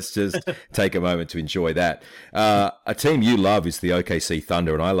 Let's just take a moment to enjoy that. A team you love is the OKC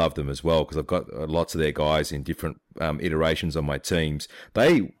Thunder, and I love them as well because I've got lots of their guys in different iterations on my teams.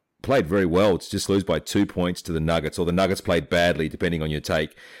 They played very well to just lose by 2 points to the Nuggets, or the Nuggets played badly, depending on your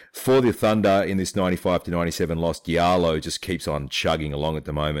take. For the Thunder in this 95-97 loss, Diallo just keeps on chugging along at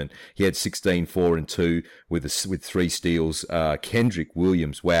the moment. He had 16, 4, and 2 with 3 steals. Kendrick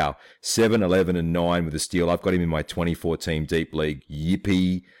Williams, wow, 7, 11, and 9 with a steal. I've got him in my 24-team deep league.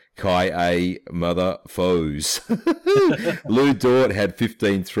 Yippee! Kai A mother foes. Lou Dort had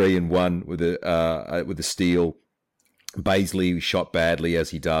 15, 3, and 1 with a steal. Baisley shot badly, as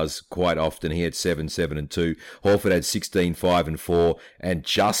he does quite often. He had 7, 7, and 2. Horford had 16, 5, and 4. And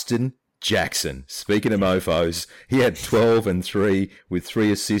Justin Jackson, speaking of mofos, he had 12 and 3 with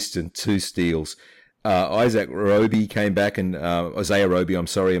 3 assists and 2 steals. Isaiah Roby,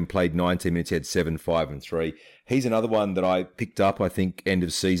 and played 19 minutes. He had 7, 5, and 3. He's another one that I picked up, I think, end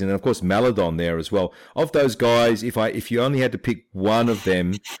of season. And, of course, Maladon there as well. Of those guys, if you only had to pick one of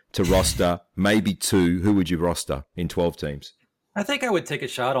them to roster, maybe 2, who would you roster in 12 teams? I think I would take a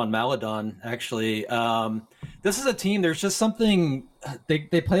shot on Maladon, actually. This is a team, there's just something,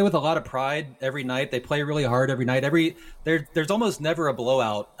 they play with a lot of pride every night. They play really hard every night. There's almost never a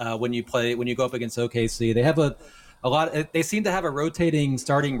blowout when you go up against OKC. They have a lot. They seem to have a rotating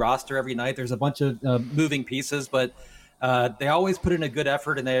starting roster every night. There's a bunch of moving pieces, but they always put in a good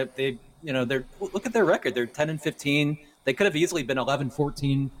effort. And they're look at their record. They're 10 and 15. They could have easily been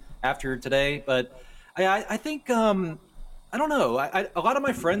 11-14 after today. But I think I don't know. A lot of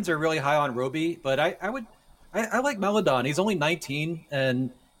my friends are really high on Roby, but I like Maladon. He's only 19,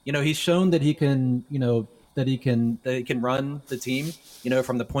 and he's shown that he can that he can run the team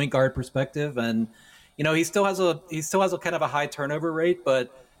from the point guard perspective, and he still has a kind of a high turnover rate, but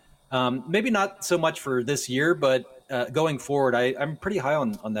maybe not so much for this year, but going forward, I'm pretty high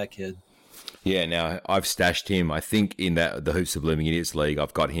on that kid. Yeah, now I've stashed him. I think in the Hoops of Blooming Idiots League,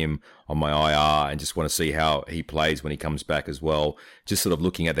 I've got him on my IR and just want to see how he plays when he comes back as well. Just sort of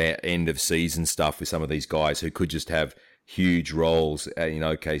looking at that end of season stuff with some of these guys who could just have huge roles in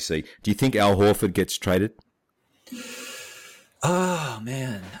OKC. Do you think Al Horford gets traded? Oh,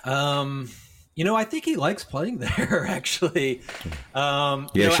 man. I think he likes playing there, actually.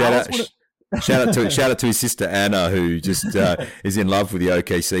 Shout out to his sister Anna, who just is in love with the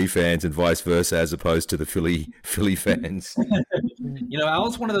OKC fans and vice versa, as opposed to the Philly fans.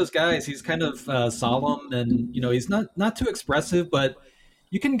 Al's one of those guys. He's kind of solemn, and he's not too expressive, but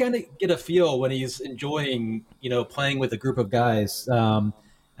you can kind of get a feel when he's enjoying playing with a group of guys,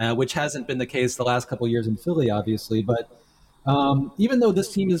 which hasn't been the case the last couple of years in Philly, obviously. But even though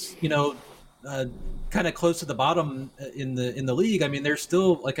this team is kind of close to the bottom in the league, I mean, they're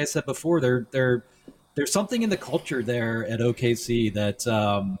still, like I said before, there's something in the culture there at OKC that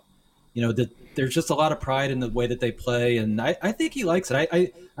that there's just a lot of pride in the way that they play, and I think he likes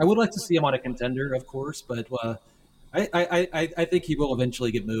it. I would like to see him on a contender, of course, but I think he will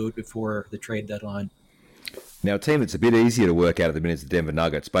eventually get moved before the trade deadline. Now, a team that's a bit easier to work out at the minute is the Denver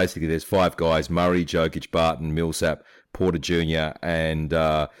Nuggets. Basically, there's 5 guys: Murray, Jokic, Barton, Millsap, Porter Jr., and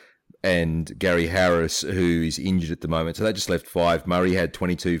and Gary Harris, who is injured at the moment. So that just left 5. Murray had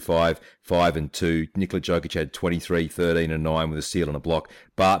 22, 5, 5 and 2. Nikola Jokic had 23, 13 and 9 with a steal and a block.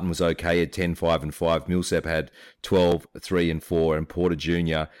 Barton was okay, had 10, 5 and 5. Millsap had 12, 3 and 4. And Porter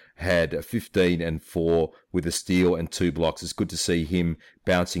Jr. had 15 and 4 with a steal and 2 blocks. It's good to see him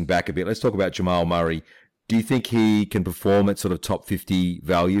bouncing back a bit. Let's talk about Jamal Murray. Do you think he can perform at sort of top 50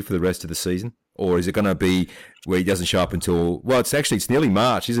 value for the rest of the season? Or is it going to be where he doesn't show up until, well, it's nearly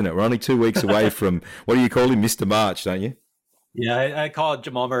March, isn't it? We're only 2 weeks away from, what do you call him, Mr. March, don't you? Yeah, I call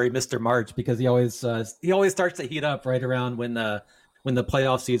Jamal Murray Mr. March because he always starts to heat up right around when the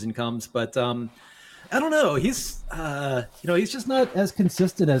playoff season comes. But I don't know. He's he's just not as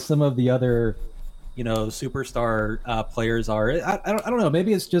consistent as some of the other superstar players are. I don't know.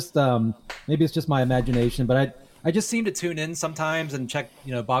 Maybe it's just my imagination, but I just seem to tune in sometimes and check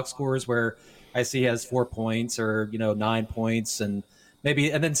box scores where I see he has 4 points or 9 points and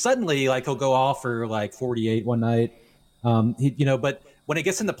then suddenly like he'll go off for like 48 one night. But when it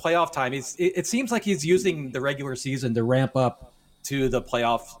gets into playoff time, it seems like he's using the regular season to ramp up to the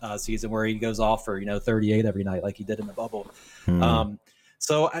playoff season where he goes off for 38 every night like he did in the bubble.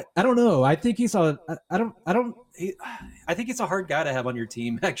 So I don't know. I think he's I think he's a hard guy to have on your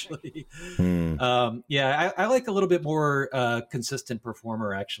team, actually. I like a little bit more consistent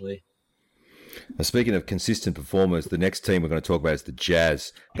performer, actually. Now, speaking of consistent performers, the next team we're going to talk about is the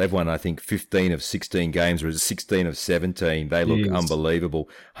Jazz. They've won, I think, 15 of 16 games, or is it 16 of 17? They look unbelievable.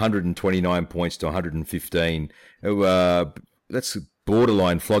 129 points to 115. That's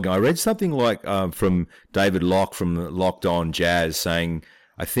borderline flogging. I read something like from David Locke from Locked On Jazz saying,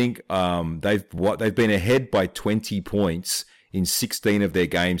 I think they've been ahead by 20 points in 16 of their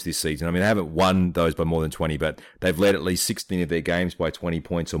games this season. I mean, they haven't won those by more than 20, but they've led at least 16 of their games by 20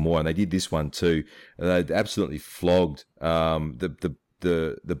 points or more, and they did this one too. They absolutely flogged the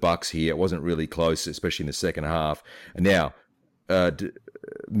Bucks here. It wasn't really close, especially in the second half. And now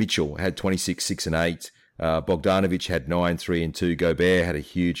Mitchell had 26, 6 and 8. Bogdanovic had 9, 3 and 2. Gobert had a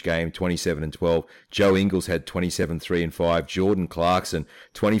huge game, 27 and 12. Joe Ingles had 27, 3 and 5. Jordan Clarkson,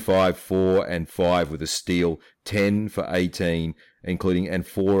 25, 4 and 5 with a steal, 10 for 18, including and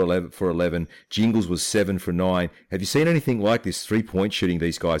 4 for 11. Jingles was 7 for 9. Have you seen anything like this 3-point shooting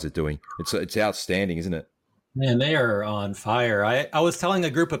these guys are doing? It's outstanding, isn't it? Man, they are on fire. I was telling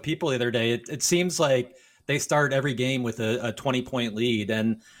a group of people the other day, it seems like they start every game with a 20-point lead,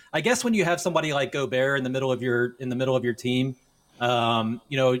 and I guess when you have somebody like Gobert in the middle of your team,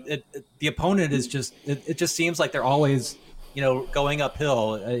 the opponent is just it just seems like they're always going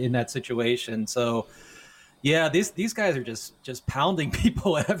uphill in that situation. So yeah, these guys are just pounding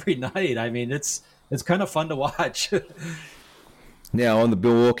people every night. I mean, it's kind of fun to watch. Now, on the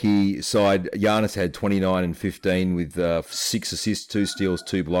Milwaukee side, Giannis had 29 and 15 with 6 assists, 2 steals,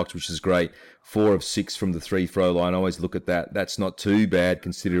 2 blocks, which is great. 4 of 6 from the free-throw line. I always look at that. That's not too bad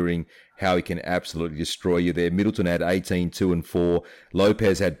considering how he can absolutely destroy you there. Middleton had 18, 2 and 4.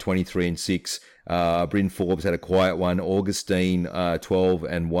 Lopez had 23 and 6. Bryn Forbes had a quiet one. Augustine, 12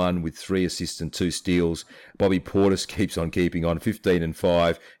 and 1 with 3 assists and 2 steals. Bobby Portis keeps on keeping on, 15 and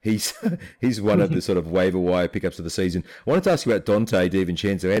 5. He's one of the sort of waiver wire pickups of the season. I wanted to ask you about Dante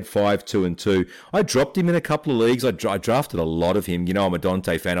DiVincenzo. He had 5, 2 and 2. I dropped him in a couple of leagues. I drafted a lot of him. I'm a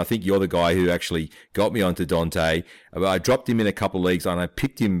Dante fan. I think you're the guy who actually got me onto Dante. I dropped him in a couple of leagues and I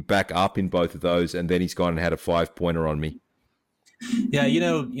picked him back up in both of those, and then he's gone and had a 5-pointer on me. Yeah,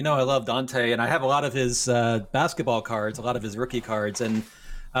 I love Dante, and I have a lot of his basketball cards, a lot of his rookie cards, and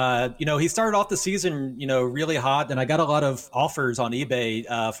he started off the season, really hot, and I got a lot of offers on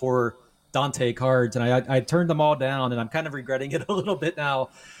eBay for Dante cards, and I turned them all down, and I'm kind of regretting it a little bit now.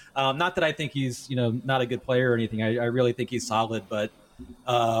 Not that I think he's, not a good player or anything. I really think he's solid, but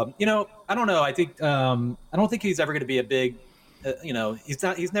I don't know. I think I don't think he's ever going to be a big,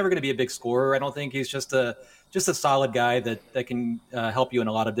 he's never going to be a big scorer. I don't think he's just a solid guy that can help you in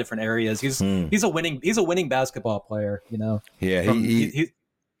a lot of different areas. He's a winning basketball player. Yeah,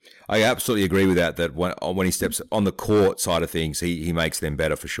 I absolutely agree with that. That when he steps on the court side of things, he makes them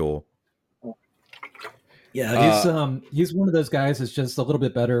better for sure. Yeah, he's one of those guys that's just a little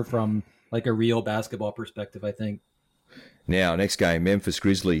bit better from like a real basketball perspective, I think. Now, next game, Memphis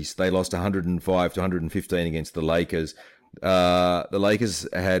Grizzlies. They lost 105 to 115 against the Lakers. The Lakers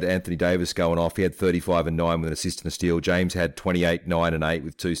had Anthony Davis going off. He had 35 and 9 with an assist and a steal. James had 28, 9 and 8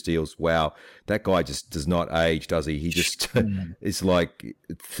 with 2 steals. Wow, that guy just does not age, does he? He just it's like,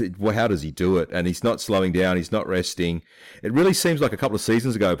 well, how does he do it? And he's not slowing down. He's not resting. It really seems like a couple of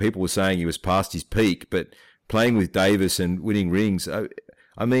seasons ago, people were saying he was past his peak, but playing with Davis and winning rings,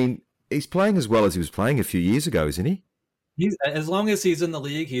 I mean, he's playing as well as he was playing a few years ago, isn't he? He's as long as he's in the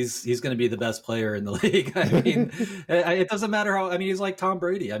league, he's going to be the best player in the league. I mean, it doesn't matter how. I mean, he's like Tom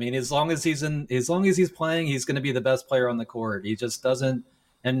Brady. I mean, as long as he's playing, he's going to be the best player on the court. He just doesn't.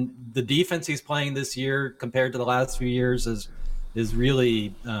 And the defense he's playing this year compared to the last few years is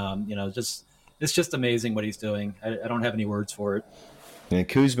really, just it's just amazing what he's doing. I don't have any words for it. And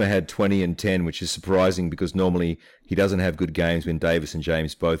Kuzma had 20 and 10, which is surprising because normally he doesn't have good games when Davis and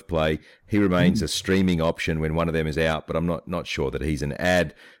James both play. He remains a streaming option when one of them is out, but I'm not sure that he's an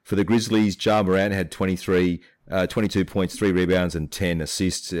ad. For the Grizzlies, Ja Morant had 22 points, 3 rebounds, and 10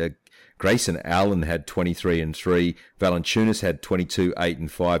 assists. Grayson Allen had 23 and 3. Valanciunas had 22, 8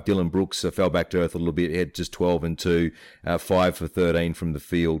 and 5. Dylan Brooks fell back to earth a little bit. He had just 12 and 2, 5 for 13 from the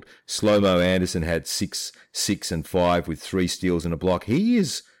field. Slow-Mo Anderson had 6, 6 and 5 with 3 steals and a block. He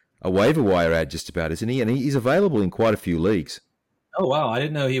is a waiver wire ad just about, isn't he? And he's available in quite a few leagues. Oh wow, I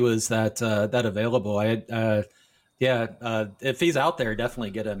didn't know he was that available. If he's out there, definitely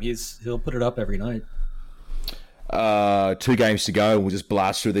get him. He'll put it up every night. 2 games to go. We'll just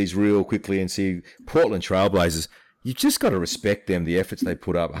blast through these real quickly and see Portland Trailblazers. You've just got to respect them, the efforts they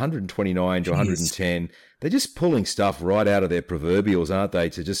put up, 129 to 110. They're just pulling stuff right out of their proverbials, aren't they?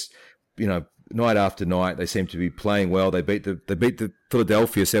 To just, night after night, they seem to be playing well. They beat the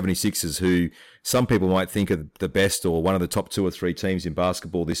Philadelphia 76ers, who some people might think are the best or one of the top 2 or 3 teams in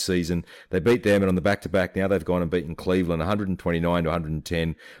basketball this season. They beat them, and on the back-to-back now they've gone and beaten Cleveland 129 to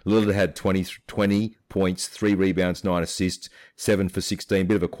 110. Lillard had 20 points, 3 rebounds, 9 assists, 7 for 16.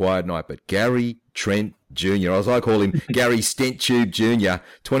 Bit of a quiet night, but Gary Trent Jr., as I call him, Gary Stent Tube Jr.,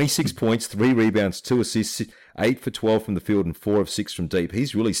 26 points, 3 rebounds, 2 assists, 8 for 12 from the field and 4 of 6 from deep.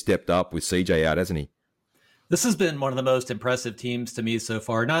 He's really stepped up with CJ out, hasn't he? This has been one of the most impressive teams to me so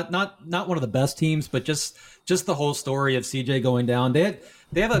far. Not one of the best teams, but just the whole story of CJ going down. They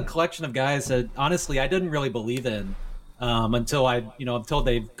have a collection of guys that honestly I didn't really believe in until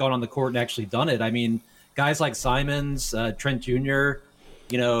they've gone on the court and actually done it. I mean, guys like Simons, Trent Jr.,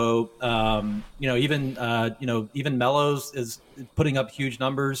 even Melo's is putting up huge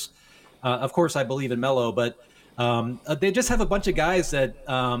numbers. Of course, I believe in Melo, but they just have a bunch of guys that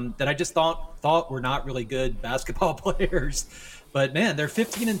I just thought were not really good basketball players. But man, they're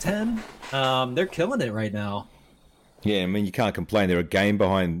 15 and 10. They're killing it right now. Yeah, I mean, you can't complain. They're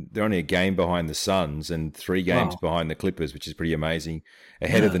only a game behind the Suns and 3 games behind the Clippers, which is pretty amazing.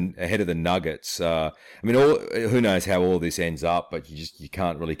 Ahead of the Nuggets. Who knows how all this ends up, but you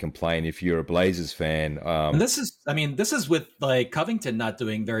can't really complain if you're a Blazers fan. And this is with like Covington not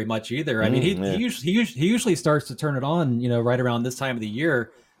doing very much either. I mean, he usually starts to turn it on, right around this time of the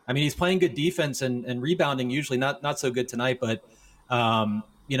year. I mean, he's playing good defense and rebounding, usually not so good tonight, but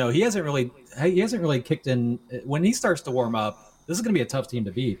he hasn't really kicked in. When he starts to warm up, this is going to be a tough team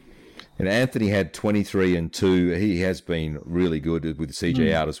to beat. And Anthony had 23 and 2. He has been really good with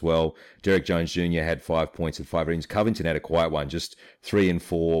CJ out as well. Derek Jones Jr. had 5 points and 5 rings. Covington had a quiet one, just 3 and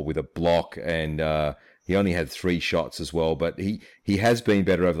 4 with a block, and he only had 3 shots as well. But he has been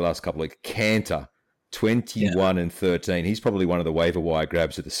better over the last couple of weeks. Cantor, 21 and 13. He's probably one of the waiver wire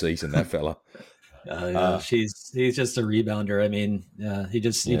grabs of the season, that fella. He's just a rebounder. I mean, he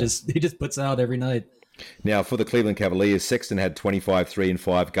just puts out every night. Now, for the Cleveland Cavaliers, Sexton had 25, 3 and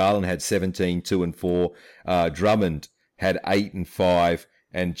 5. Garland had 17, 2 and 4. Drummond had 8 and 5.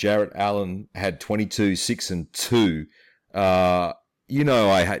 And Jarrett Allen had 22, 6 and 2. I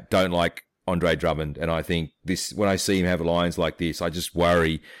don't like Andre Drummond, and I think when I see him have lines like this, I just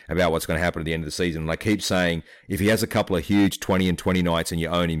worry about what's going to happen at the end of the season. And I keep saying, if he has a couple of huge 20 and 20 nights and you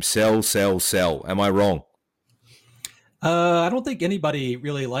own him, sell, sell, sell. Am I wrong? I don't think anybody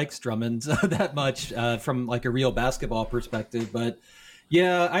really likes Drummond that much from like a real basketball perspective, but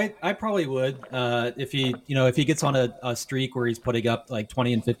yeah, I probably would if he gets on a streak where he's putting up like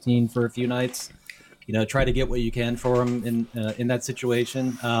 20 and 15 for a few nights. Try to get what you can for him in that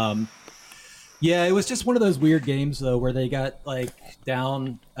situation. Yeah, it was just one of those weird games though where they got like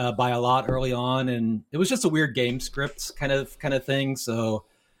down by a lot early on, and it was just a weird game script kind of thing. So.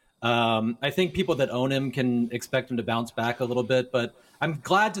 I think people that own him can expect him to bounce back a little bit, but I'm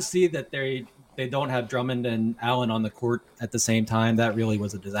glad to see that they don't have Drummond and Allen on the court at the same time. That really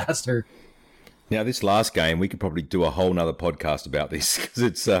was a disaster. Now, this last game, we could probably do a whole nother podcast about this because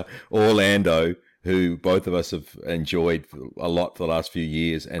it's Orlando, who both of us have enjoyed a lot for the last few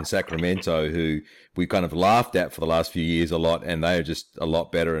years, and Sacramento, who we kind of laughed at for the last few years a lot, and they are just a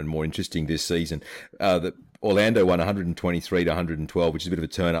lot better and more interesting this season. Orlando won 123 to 112, which is a bit of a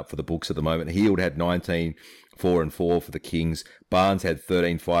turn up for the books at the moment. Hield had 19-4-4 for the Kings. Barnes had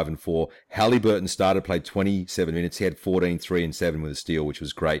 13-5-4. Halliburton played 27 minutes. He had 14-3-7 with a steal, which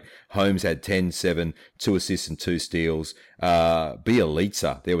was great. Holmes had 10-7, 2 assists and 2 steals.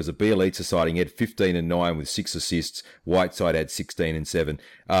 Bjelica, there was a Bjelica sighting. He had 15-9 with 6 assists. Whiteside had 16-7.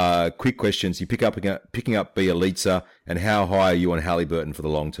 Quick questions. You picking up Bjelica, and how high are you on Halliburton for the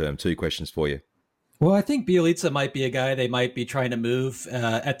long term? 2 questions for you. Well, I think Bjelica might be a guy they might be trying to move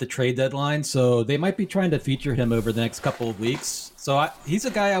at the trade deadline, so they might be trying to feature him over the next couple of weeks. So he's a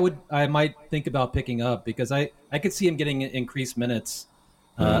guy I might think about picking up, because I could see him getting increased minutes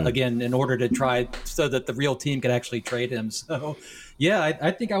again in order to try so that the real team could actually trade him. So yeah, I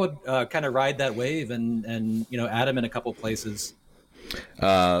think I would kind of ride that wave and add him in a couple places.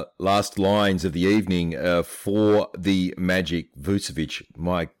 Last lines of the evening for the Magic. Vucevic,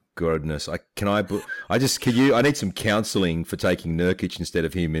 my goodness, I need some counselling for taking Nurkic instead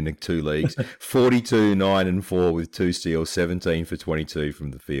of him in the 2 leagues. 42, 9-4 with 2 steals, 17 for 22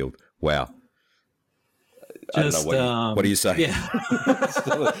 from the field. Wow. I don't know. What do you say? Yeah.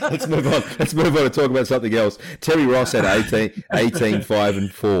 Let's move on. Let's move on and talk about something else. Terry Ross had 18, 5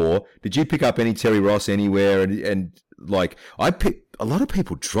 and 4. Did you pick up any Terry Ross anywhere? And a lot of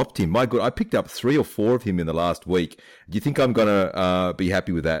people dropped him. My God, I picked up 3 or 4 of him in the last week. Do you think I'm gonna be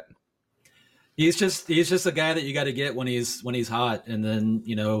happy with that? He's just a guy that you got to get when he's hot, and then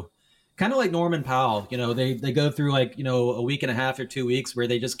kind of like Norman Powell. They go through a week and a half or 2 weeks where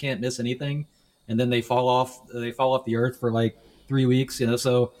they just can't miss anything, and then they fall off the earth for 3 weeks.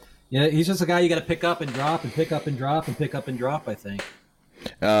 So he's just a guy you got to pick up and drop and pick up and drop and pick up and drop, I think.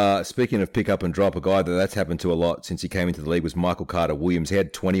 Speaking of pick up and drop, a guy that's happened to a lot since he came into the league was Michael Carter Williams. He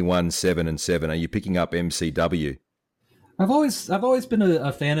had 21, 7 and 7. Are you picking up MCW? I've always been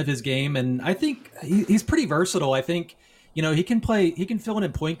a fan of his game, and I think he's pretty versatile. I think he can fill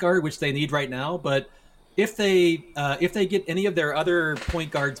in point guard, which they need right now. But if they get any of their other point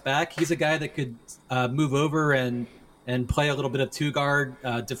guards back, he's a guy that could move over and play a little bit of 2 guard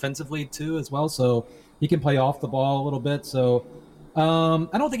defensively too as well. So he can play off the ball a little bit. So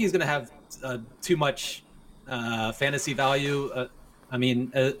I don't think he's going to have too much fantasy value.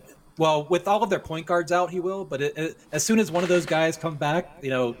 Well, with all of their point guards out, he will. But as soon as one of those guys come back,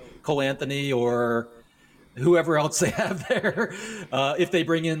 Cole Anthony or whoever else they have there, if they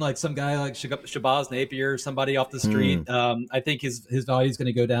bring in some guy like Shabazz Napier, somebody off the street, I think his value is going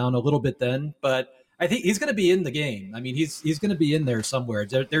to go down a little bit then. But I think he's going to be in the game. I mean, he's going to be in there somewhere.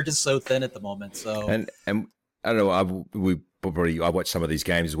 They're just so thin at the moment. So and I don't know. I watched some of these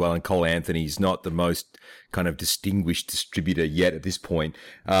games as well, and Cole Anthony's not the most kind of distinguished distributor yet at this point.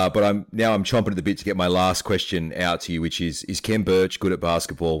 But I'm chomping at the bit to get my last question out to you, which is Kem Birch good at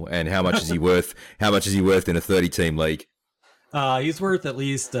basketball, and how much is he worth? How much is he worth in a 30-team league? He's worth at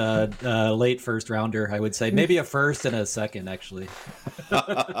least a late first rounder, I would say. Maybe a first and a second, actually.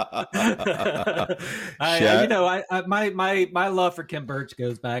 My love for Kem Birch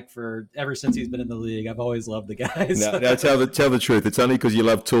goes back for ever since he's been in the league. I've always loved the guy. Now tell the truth. It's only because you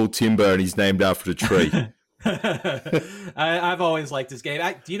love tall timber and he's named after a tree. I've always liked his game.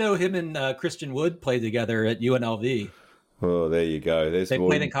 Do you know him and Christian Wood played together at UNLV? Oh, there you go. They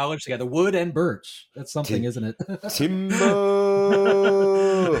played in college together. Wood and Birch. That's something, isn't it? Timber.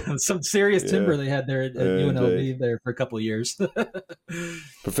 Some serious timber they had there at UNLV there for a couple of years.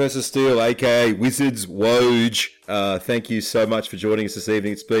 Professor Steele, a.k.a. Wizards Woj, thank you so much for joining us this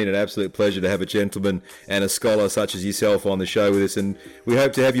evening. It's been an absolute pleasure to have a gentleman and a scholar such as yourself on the show with us, and we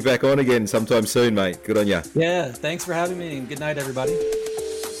hope to have you back on again sometime soon, mate. Good on you. Yeah, thanks for having me, and good night, everybody.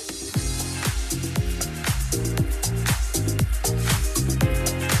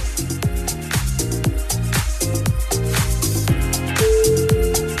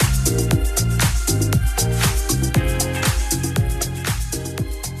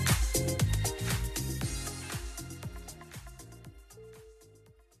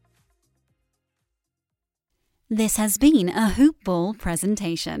 This has been a Hoop Ball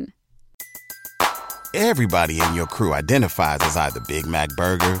presentation. Everybody in your crew identifies as either Big Mac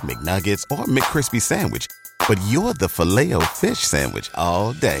Burger, McNuggets, or McCrispy Sandwich. But you're the Filet-O-Fish Sandwich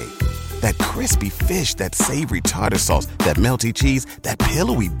all day. That crispy fish, that savory tartar sauce, that melty cheese, that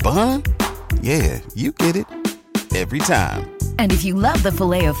pillowy bun. Yeah, you get it. Every time. And if you love the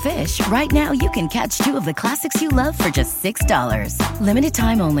Filet-O-Fish, right now you can catch 2 of the classics you love for just $6. Limited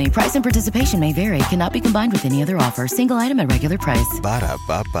time only. Price and participation may vary. Cannot be combined with any other offer. Single item at regular price.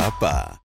 Ba-da-ba-ba-ba.